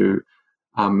able to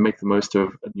make the most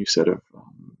of a new set of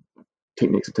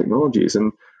techniques and technologies?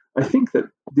 And I think that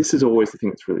this is always the thing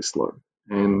that's really slow.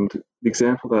 And the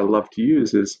example that I love to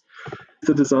use is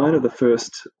the design of the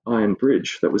first iron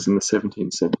bridge that was in the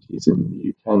 1770s in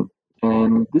the Yukon.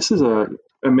 And this is a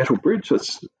metal bridge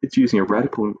it's using a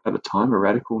radical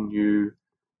new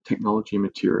technology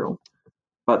material.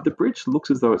 But the bridge looks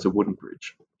as though it's a wooden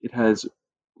bridge. It has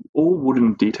all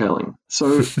wooden detailing.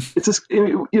 So it's just,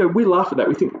 we laugh at that.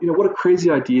 We think, what a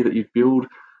crazy idea that you build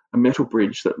a metal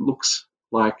bridge that looks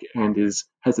like and has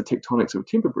the tectonics of a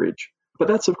timber bridge. But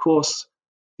that's, of course,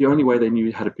 the only way they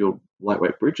knew how to build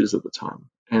lightweight bridges at the time.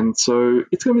 And so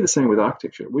it's going to be the same with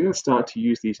architecture. We're going to start to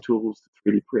use these tools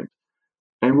to 3D print.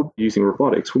 And we're using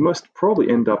robotics. We most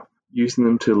probably end up using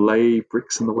them to lay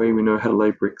bricks in the way we know how to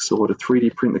lay bricks, or to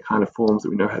 3D print the kind of forms that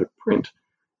we know how to print.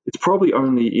 It's probably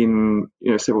only in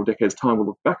several decades' time we'll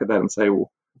look back at that and say,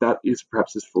 well, that is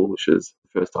perhaps as foolish as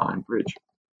the first iron bridge.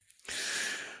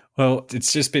 Well,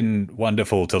 it's just been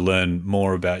wonderful to learn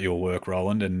more about your work,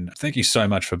 Roland, and thank you so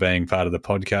much for being part of the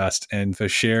podcast and for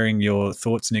sharing your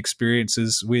thoughts and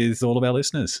experiences with all of our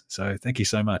listeners. So thank you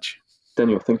so much.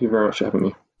 Daniel, thank you very much for having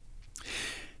me.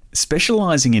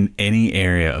 Specialising in any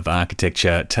area of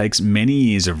architecture takes many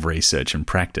years of research and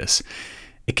practice.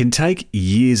 It can take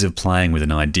years of playing with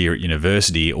an idea at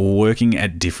university or working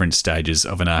at different stages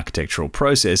of an architectural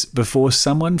process before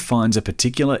someone finds a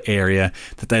particular area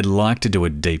that they'd like to do a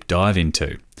deep dive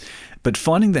into. But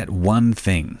finding that one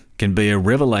thing can be a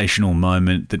revelational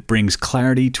moment that brings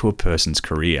clarity to a person's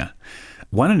career.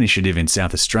 One initiative in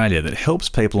South Australia that helps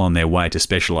people on their way to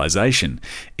specialisation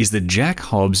is the Jack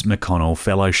Hobbs McConnell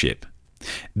Fellowship.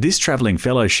 This travelling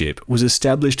fellowship was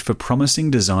established for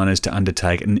promising designers to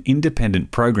undertake an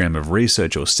independent program of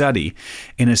research or study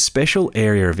in a special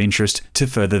area of interest to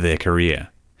further their career.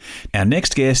 Our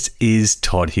next guest is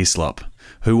Todd Hislop,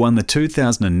 who won the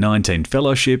 2019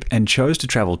 fellowship and chose to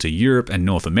travel to Europe and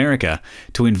North America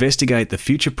to investigate the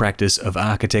future practice of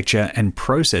architecture and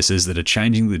processes that are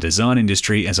changing the design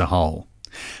industry as a whole.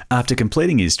 After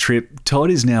completing his trip,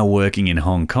 Todd is now working in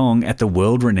Hong Kong at the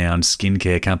world-renowned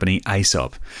skincare company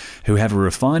Aesop, who have a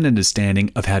refined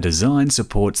understanding of how design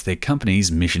supports their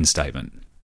company's mission statement.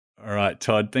 All right,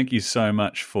 Todd, thank you so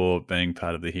much for being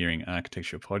part of the Hearing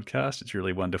Architecture podcast. It's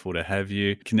really wonderful to have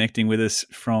you connecting with us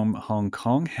from Hong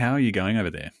Kong. How are you going over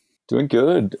there? Doing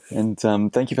good. And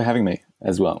thank you for having me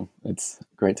as well. It's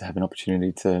great to have an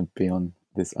opportunity to be on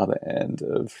this other end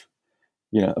of,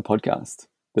 a podcast,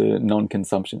 the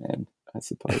non-consumption end, I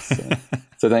suppose.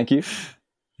 So thank you.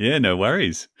 Yeah, no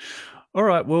worries. All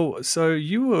right. Well, so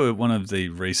you were one of the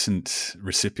recent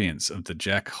recipients of the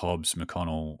Jack Hobbs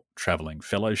McConnell Travelling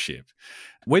Fellowship.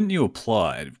 When you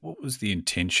applied, what was the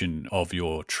intention of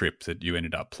your trip that you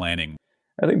ended up planning?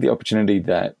 I think the opportunity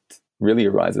that really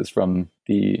arises from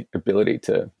the ability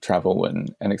to travel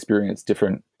and experience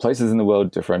different places in the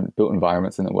world, different built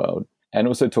environments in the world, and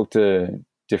also talk to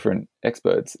different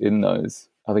experts in those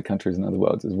other countries and other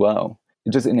worlds as well.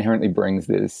 It just inherently brings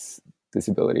this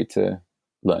ability to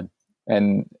learn.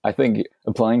 And I think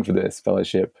applying for this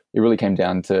fellowship, it really came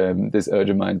down to this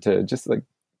urge of mine to just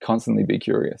constantly be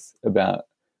curious about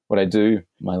what I do,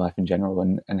 my life in general,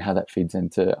 and how that feeds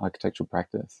into architectural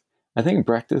practice. I think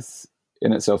practice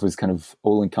in itself is kind of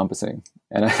all-encompassing.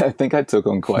 And I think I took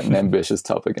on quite an ambitious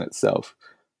topic in itself,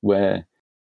 where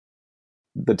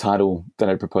the title that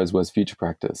I proposed was Future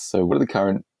Practice. So what are the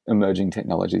current emerging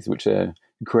technologies which are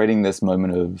creating this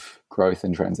moment of growth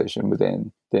and transition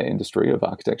within the industry of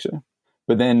architecture?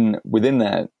 But then within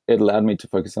that, it allowed me to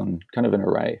focus on kind of an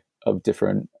array of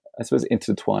different, I suppose,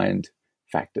 intertwined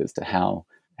factors to how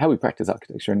we practice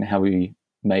architecture and how we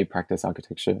may practice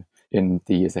architecture in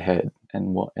the years ahead,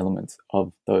 and what elements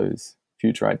of those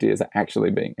future ideas are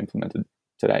actually being implemented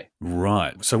today.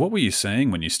 Right. So what were you seeing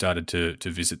when you started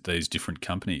to visit these different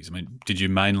companies? I mean, did you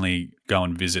mainly go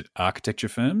and visit architecture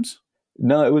firms?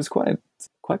 No, it was quite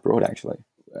broad, actually.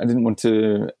 I didn't want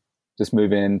to just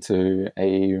move into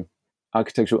a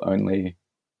architectural only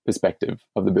perspective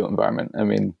of the built environment. I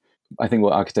mean, I think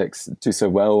what architects do so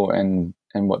well and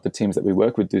what the teams that we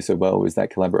work with do so well is that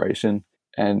collaboration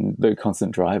and the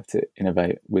constant drive to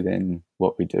innovate within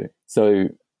what we do. So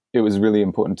it was really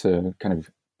important to kind of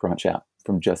branch out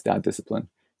from just our discipline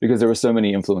because there are so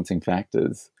many influencing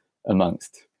factors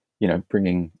amongst,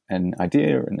 bringing an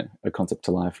idea and a concept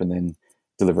to life and then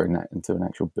delivering that into an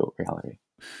actual built reality.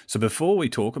 So before we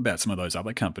talk about some of those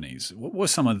other companies, what were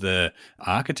some of the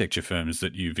architecture firms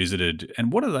that you visited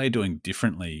and what are they doing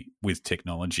differently with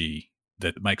technology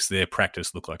that makes their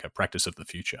practice look like a practice of the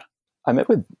future? I met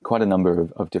with quite a number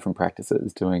of different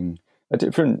practices doing a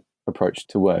different approach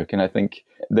to work. And I think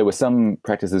there were some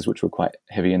practices which were quite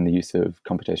heavy in the use of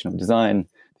computational design,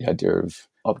 the idea of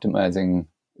optimizing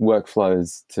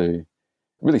workflows to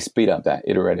really speed up that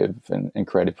iterative and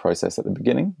creative process at the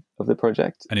beginning of the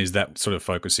project. And is that sort of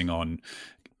focusing on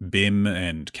BIM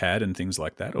and CAD and things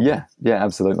like that? Or? Yeah,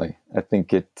 absolutely. I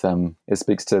think it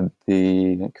speaks to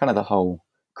the kind of the whole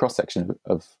cross-section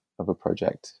of a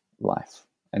project life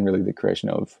and really the creation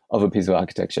of a piece of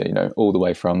architecture, all the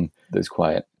way from those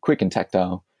quite quick and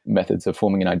tactile methods of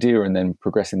forming an idea and then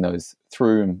progressing those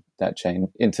through that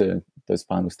chain into those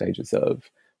final stages of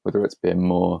whether it's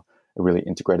BIM or a really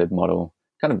integrated model,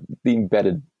 kind of the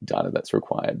embedded data that's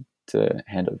required to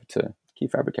hand over to key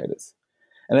fabricators.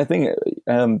 And I think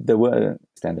there were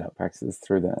standout practices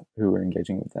through that who were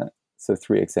engaging with that. So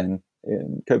 3XN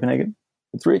in Copenhagen.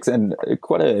 3XN,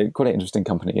 quite an interesting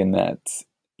company in that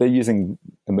they're using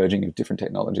emerging of different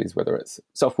technologies, whether it's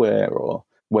software or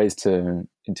ways to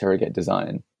interrogate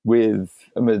design with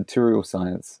a material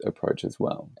science approach as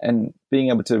well. And being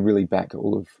able to really back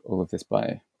all of this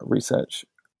by research.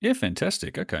 Yeah,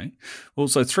 fantastic. Okay. Well,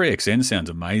 so 3XN sounds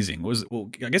amazing.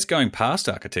 I guess going past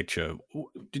architecture,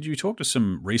 did you talk to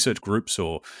some research groups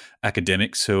or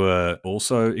academics who are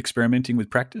also experimenting with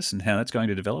practice and how that's going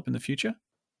to develop in the future?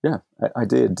 Yeah, I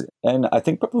did. And I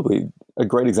think probably a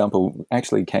great example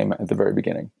actually came at the very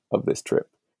beginning of this trip.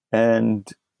 And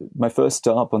my first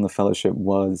stop on the fellowship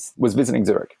was visiting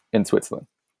Zurich in Switzerland.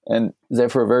 And I was there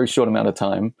for a very short amount of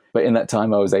time. But in that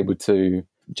time, I was able to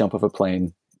jump off a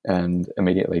plane and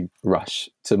immediately rush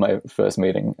to my first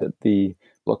meeting at the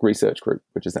Block Research Group,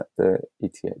 which is at the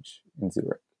ETH in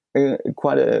Zurich.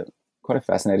 Quite a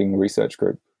fascinating research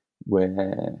group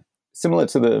where, similar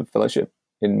to the fellowship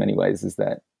in many ways, is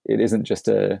that it isn't just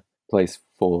a place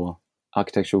for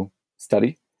architectural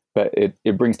study, but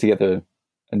it brings together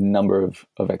a number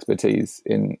of expertise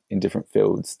in different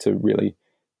fields to really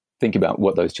think about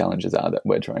what those challenges are that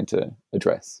we're trying to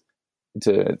address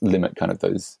to limit kind of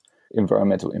those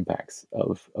environmental impacts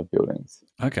of buildings.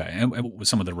 Okay. And what was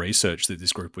some of the research that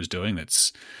this group was doing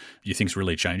that's you think is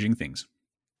really changing things?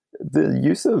 The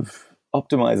use of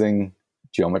optimizing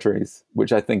geometries,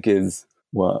 which I think is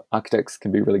what architects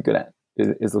can be really good at,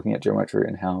 is looking at geometry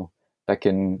and how that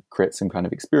can create some kind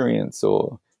of experience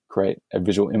or create a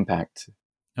visual impact.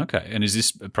 Okay. And is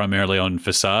this primarily on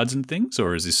facades and things,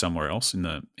 or is this somewhere else in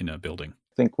a building?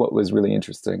 I think what was really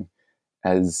interesting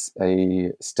as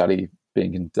a study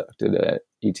being conducted at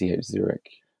ETH Zurich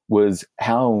was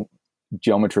how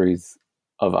geometries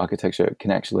of architecture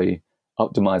can actually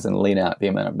optimize and lean out the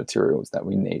amount of materials that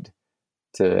we need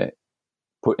to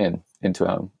put into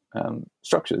our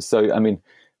structures. So, I mean,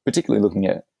 particularly looking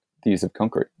at the use of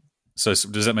concrete. So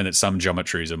does that mean that some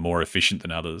geometries are more efficient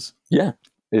than others? Yeah,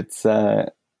 it's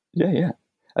yeah.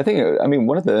 I think,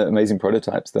 one of the amazing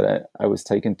prototypes that I was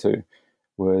taken to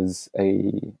was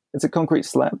it's a concrete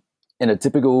slab in a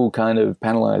typical kind of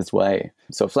panelized way.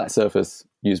 So a flat surface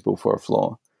usable for a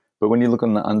floor. But when you look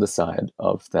on the underside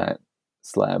of that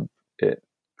slab, it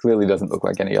clearly doesn't look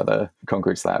like any other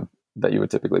concrete slab that you would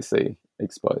typically see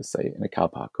exposed, say, in a car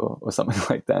park or something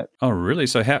like that. Oh, really?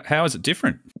 So how is it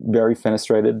different? Very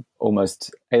fenestrated,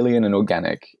 almost alien and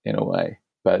organic in a way.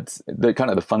 But the kind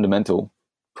of the fundamental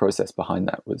process behind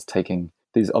that was taking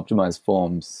these optimized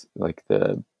forms like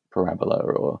the parabola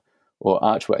or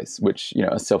archways, which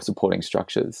are self-supporting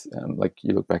structures. Like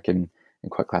you look back in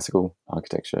quite classical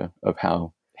architecture of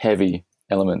how heavy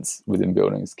elements within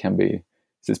buildings can be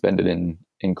suspended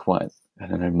in quite,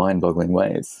 mind-boggling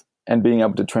ways. And being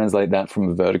able to translate that from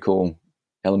a vertical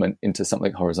element into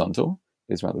something horizontal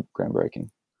is rather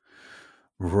groundbreaking.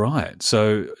 Right.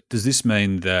 So does this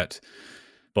mean that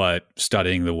by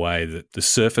studying the way that the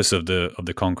surface of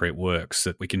the concrete works,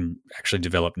 that we can actually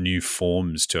develop new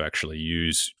forms to actually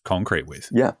use concrete with?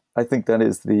 Yeah, I think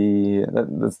that's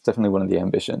definitely one of the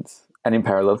ambitions. And in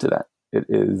parallel to that, it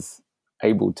is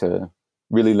able to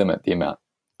really limit the amount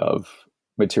of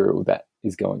material that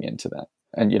is going into that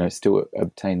and, still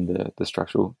obtain the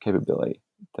structural capability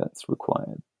that's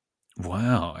required.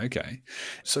 Wow. Okay.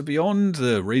 So beyond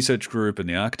the research group and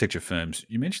the architecture firms,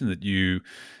 you mentioned that you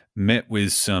met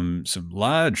with some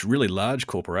large, really large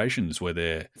corporations where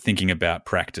they're thinking about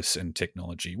practice and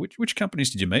technology. Which companies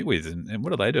did you meet with, and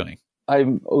what are they doing? I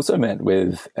also met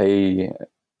with a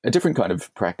different kind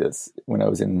of practice when I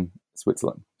was in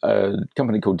Switzerland, a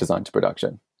company called Design to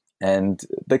Production. And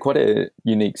they're quite a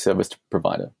unique service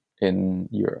provider in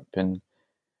Europe. And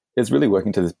it's really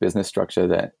working to this business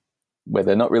structure where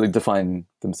they're not really defining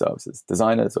themselves as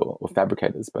designers or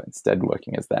fabricators, but instead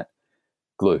working as that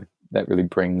glue that really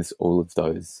brings all of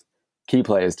those key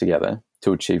players together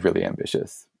to achieve really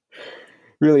ambitious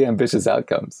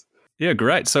outcomes. Yeah,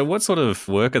 great. So what sort of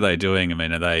work are they doing? I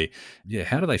mean,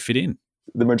 how do they fit in?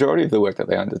 The majority of the work that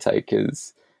they undertake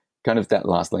is kind of that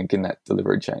last link in that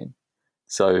delivery chain.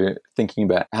 So thinking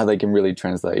about how they can really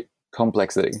translate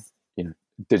complexity,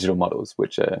 digital models,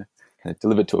 which are kind of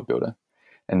delivered to a builder,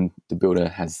 and the builder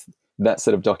has that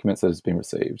set of documents that has been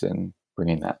received and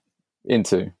bringing that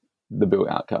into the built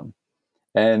outcome.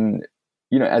 And,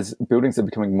 as buildings are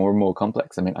becoming more and more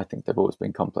complex, I mean, I think they've always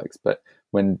been complex, but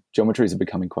when geometries are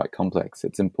becoming quite complex,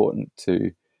 it's important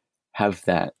to have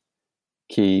that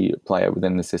key player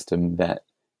within the system that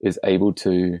is able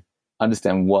to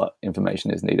understand what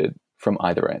information is needed from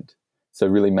either end. So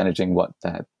really managing what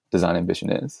that design ambition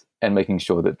is and making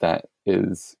sure that that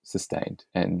is sustained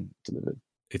and delivered.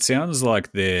 It sounds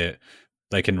like they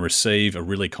can receive a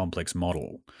really complex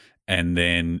model, and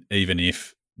then even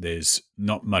if there's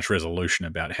not much resolution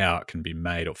about how it can be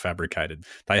made or fabricated,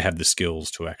 they have the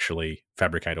skills to actually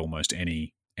fabricate almost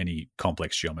any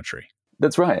complex geometry.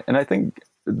 That's right. And I think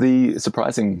the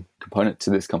surprising component to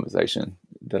this conversation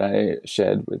that I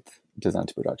shared with Design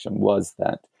to Production was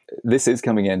that this is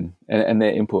coming in, and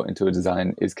their input into a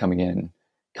design is coming in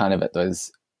kind of at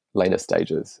those later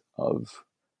stages of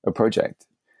a project.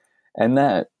 And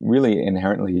that really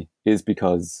inherently is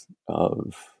because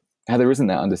of how there isn't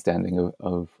that understanding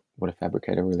of what a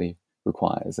fabricator really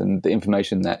requires and the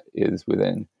information that is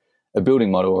within a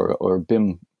building model or a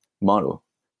BIM model.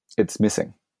 It's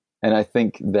missing. And I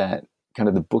think that kind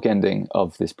of the bookending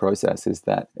of this process is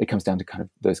that it comes down to kind of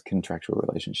those contractual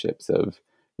relationships of,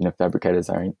 fabricators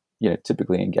are,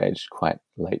 typically engaged quite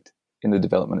late in the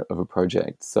development of a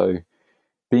project. So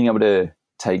being able to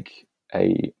take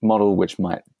a model which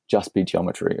might just be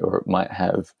geometry, or it might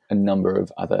have a number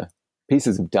of other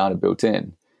pieces of data built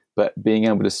in, but being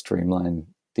able to streamline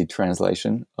the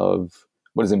translation of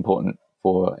what is important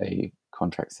for a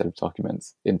contract set of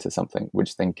documents into something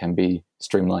which then can be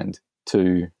streamlined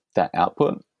to that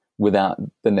output without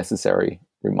the necessary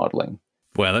remodeling.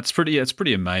 Wow, that's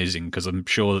pretty amazing, because I'm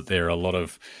sure that there are a lot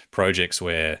of projects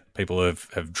where people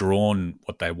have drawn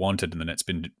what they wanted, and then it's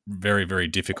been very, very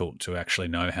difficult to actually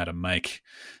know how to make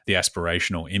the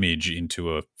aspirational image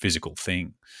into a physical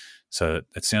thing. So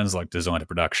it sounds like Design to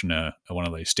Production are one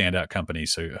of these standout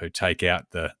companies who take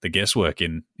out the guesswork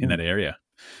in that area.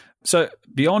 So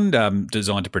beyond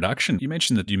Design to Production, you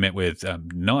mentioned that you met with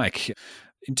Nike.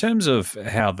 In terms of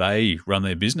how they run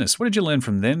their business, what did you learn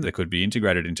from them that could be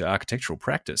integrated into architectural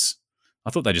practice?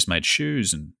 I thought they just made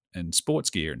shoes and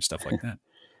sports gear and stuff like that.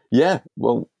 Yeah,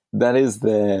 well, that is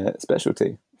their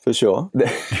specialty for sure.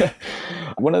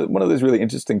 One of those really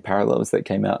interesting parallels that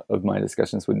came out of my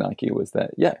discussions with Nike was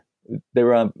that,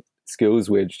 there are skills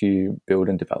which you build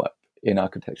and develop in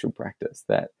architectural practice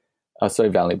that are so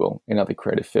valuable in other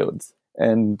creative fields.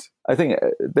 And I think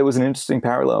there was an interesting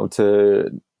parallel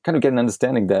to kind of get an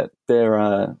understanding that there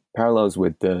are parallels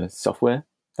with the software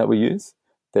that we use.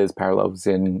 There's parallels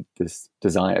in this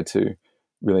desire to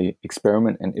really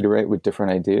experiment and iterate with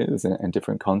different ideas and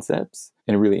different concepts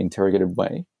in a really interrogative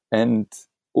way. And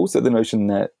also the notion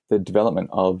that the development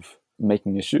of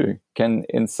making a shoe can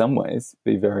in some ways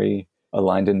be very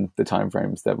aligned in the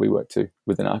timeframes that we work to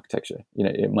within architecture.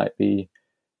 It might be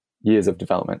years of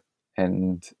development,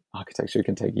 and architecture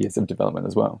can take years of development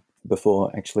as well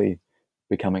before actually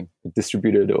becoming a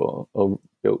distributed or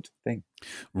built thing.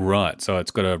 Right. So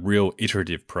it's got a real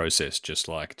iterative process, just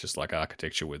like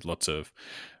architecture, with lots of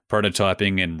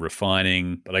prototyping and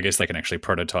refining. But I guess they can actually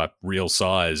prototype real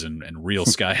size and real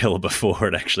scale before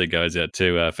it actually goes out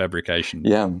to fabrication.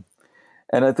 Yeah.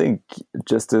 And I think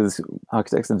just as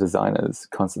architects and designers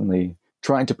constantly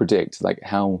trying to predict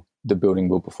how the building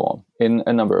will perform in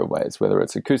a number of ways, whether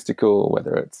it's acoustical,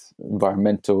 whether it's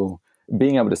environmental,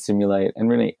 being able to simulate and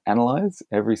really analyze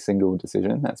every single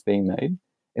decision that's being made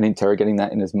and interrogating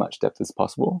that in as much depth as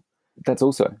possible. That's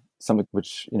also something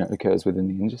which, occurs within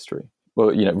the industry,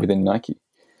 or, within Nike.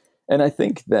 And I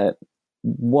think that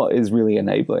what is really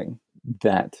enabling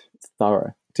that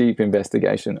thorough deep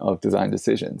investigation of design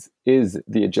decisions is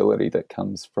the agility that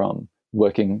comes from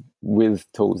working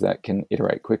with tools that can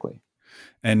iterate quickly.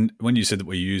 And when you said that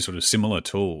we use sort of similar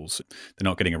tools, they're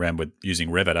not getting around with using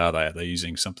Revit, are they? Are they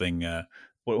using something?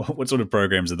 What sort of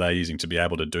programs are they using to be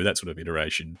able to do that sort of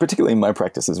iteration? Particularly in my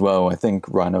practice as well, I think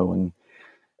Rhino and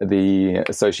the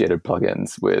associated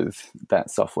plugins with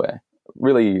that software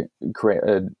really create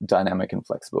a dynamic and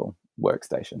flexible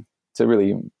workstation to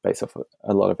really base off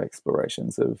a lot of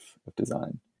explorations of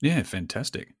design. Yeah,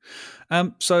 fantastic.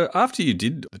 So after you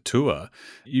did the tour,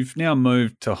 you've now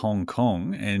moved to Hong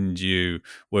Kong and you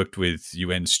worked with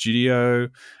UN Studio,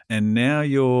 and now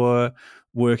you're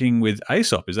working with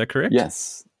AESOP. Is that correct?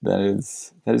 Yes, that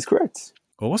is correct.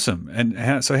 Awesome. And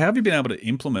how have you been able to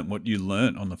implement what you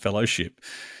learnt on the fellowship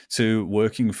to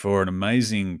working for an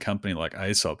amazing company like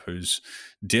AESOP, who's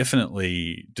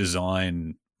definitely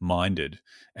design-minded,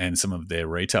 and some of their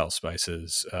retail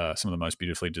spaces, some of the most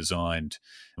beautifully designed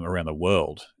around the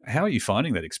world? How are you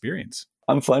finding that experience?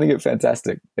 I'm finding it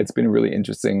fantastic. It's been a really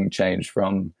interesting change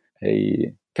from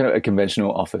a kind of a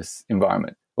conventional office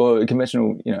environment, or a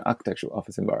conventional, architectural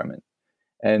office environment.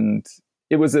 And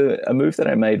it was a move that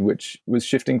I made, which was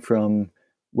shifting from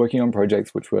working on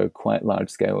projects which were quite large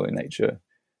scale in nature,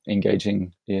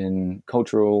 engaging in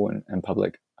cultural and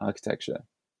public architecture.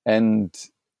 And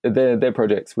they're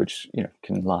projects which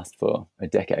can last for a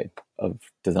decade of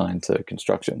design to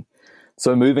construction.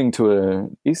 So moving to a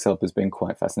AESOP has been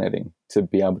quite fascinating to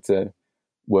be able to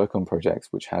work on projects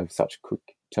which have such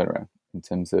quick turnaround in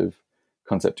terms of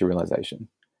concept to realization.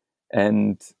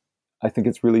 And I think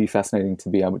it's really fascinating to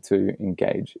be able to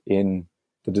engage in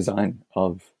the design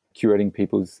of curating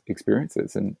people's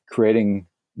experiences and creating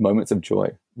moments of joy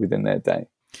within their day.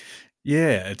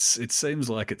 Yeah, it seems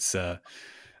like it's a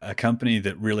company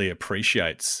that really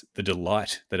appreciates the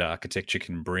delight that architecture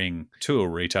can bring to a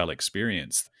retail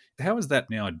experience. How has that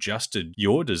now adjusted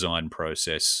your design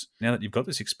process now that you've got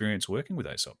this experience working with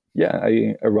AESOP? Yeah,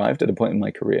 I arrived at a point in my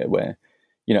career where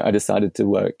I decided to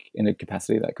work in a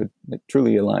capacity that could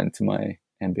truly align to my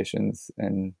ambitions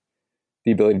and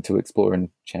the ability to explore and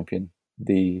champion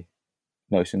the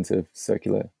notions of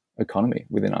circular economy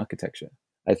within architecture.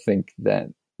 I think that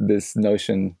this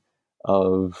notion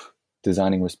of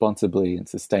designing responsibly and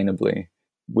sustainably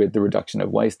with the reduction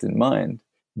of waste in mind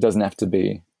doesn't have to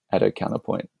be at a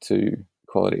counterpoint to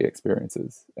quality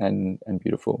experiences and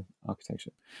beautiful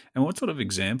architecture. And what sort of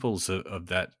examples of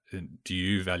that do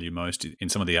you value most in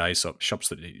some of the AESOP shops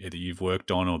that either you've worked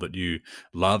on or that you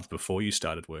loved before you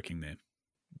started working there?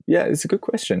 Yeah, it's a good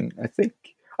question. I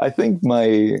think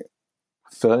my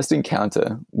first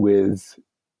encounter with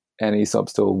an AESOP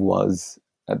store was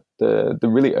at the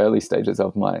really early stages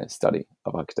of my study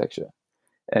of architecture.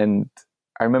 And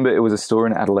I remember it was a store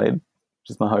in Adelaide,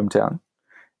 which is my hometown.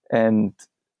 And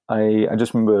I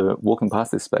just remember walking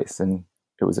past this space, and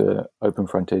it was a open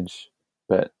frontage,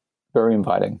 but very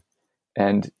inviting.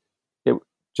 And it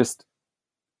just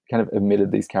kind of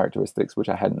emitted these characteristics which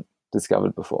I hadn't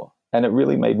discovered before. And it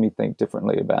really made me think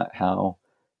differently about how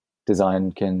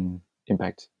design can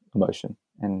impact emotion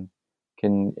and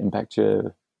can impact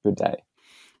your day.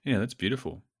 Yeah, that's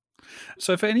beautiful.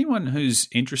 So for anyone who's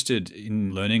interested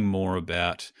in learning more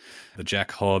about the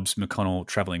Jack Hobbs McConnell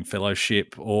Travelling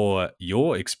Fellowship or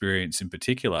your experience in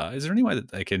particular, is there any way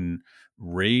that they can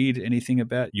read anything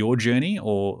about your journey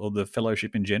or the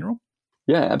fellowship in general?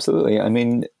 Yeah, absolutely. I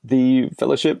mean, the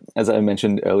fellowship, as I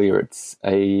mentioned earlier, it's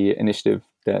an initiative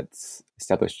that's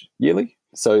established yearly.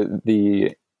 So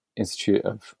the Institute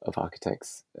of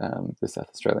Architects, the South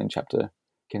Australian chapter,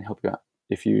 can help you out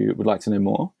if you would like to know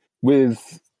more.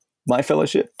 With my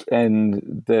fellowship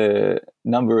and the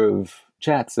number of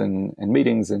chats and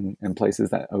meetings and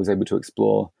places that I was able to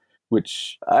explore,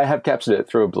 which I have captured it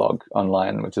through a blog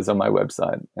online, which is on my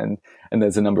website. And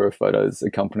there's a number of photos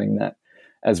accompanying that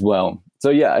as well. So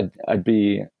yeah, I'd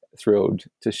be thrilled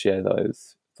to share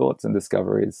those thoughts and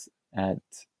discoveries at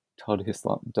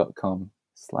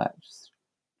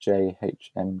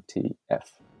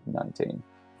toddhislop.com/JHMTF19.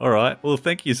 All right. Well,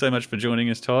 thank you so much for joining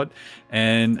us, Todd.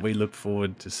 And we look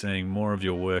forward to seeing more of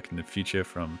your work in the future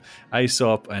from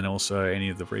AESOP and also any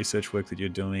of the research work that you're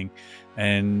doing.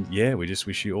 And yeah, we just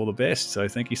wish you all the best. So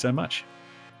thank you so much.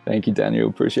 Thank you, Daniel.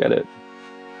 Appreciate it.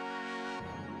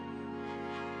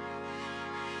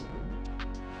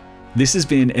 This has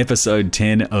been episode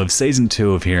 10 of season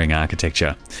 2 of Hearing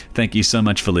Architecture. Thank you so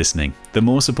much for listening. The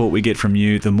more support we get from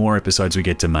you, the more episodes we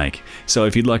get to make. So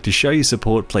if you'd like to show your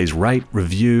support, please rate,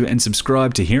 review, and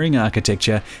subscribe to Hearing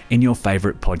Architecture in your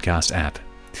favorite podcast app.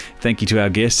 Thank you to our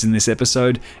guests in this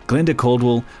episode, Glenda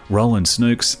Caldwell, Roland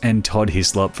Snooks, and Todd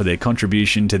Hislop for their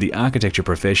contribution to the architecture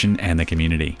profession and the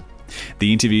community.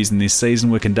 The interviews in this season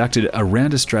were conducted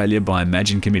around Australia by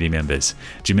Imagine committee members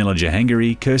Jamila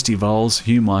Jahangiri, Kirsty Voles,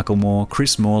 Hugh Michaelmore,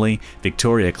 Chris Morley,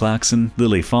 Victoria Clarkson,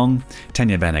 Lily Fong,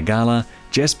 Tanya Banagala,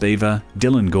 Jess Beaver,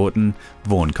 Dylan Gorton,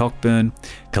 Vaughan Cockburn,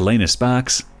 Kalina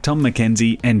Sparks, Tom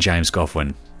McKenzie, and James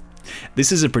Goffwin.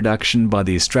 This is a production by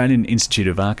the Australian Institute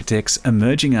of Architects,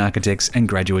 Emerging Architects and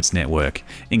Graduates Network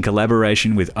in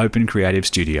collaboration with Open Creative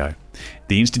Studio.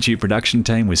 The Institute production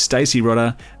team was Stacey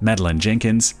Rodder, Madeline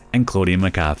Jenkins and Claudia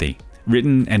McCarthy.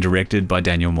 Written and directed by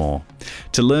Daniel Moore.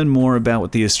 To learn more about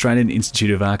what the Australian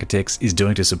Institute of Architects is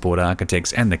doing to support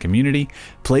architects and the community,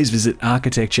 please visit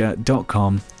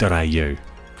architecture.com.au.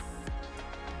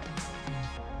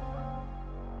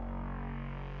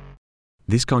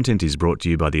 This content is brought to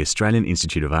you by the Australian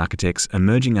Institute of Architects,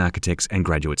 Emerging Architects and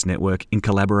Graduates Network in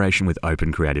collaboration with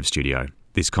Open Creative Studio.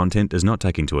 This content does not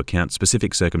take into account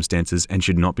specific circumstances and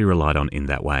should not be relied on in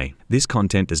that way. This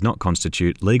content does not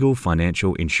constitute legal,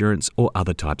 financial, insurance, or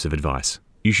other types of advice.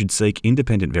 You should seek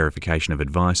independent verification of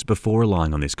advice before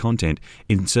relying on this content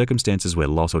in circumstances where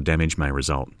loss or damage may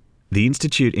result. The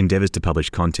Institute endeavours to publish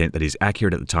content that is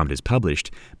accurate at the time it is published,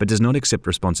 but does not accept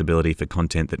responsibility for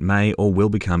content that may or will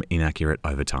become inaccurate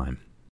over time.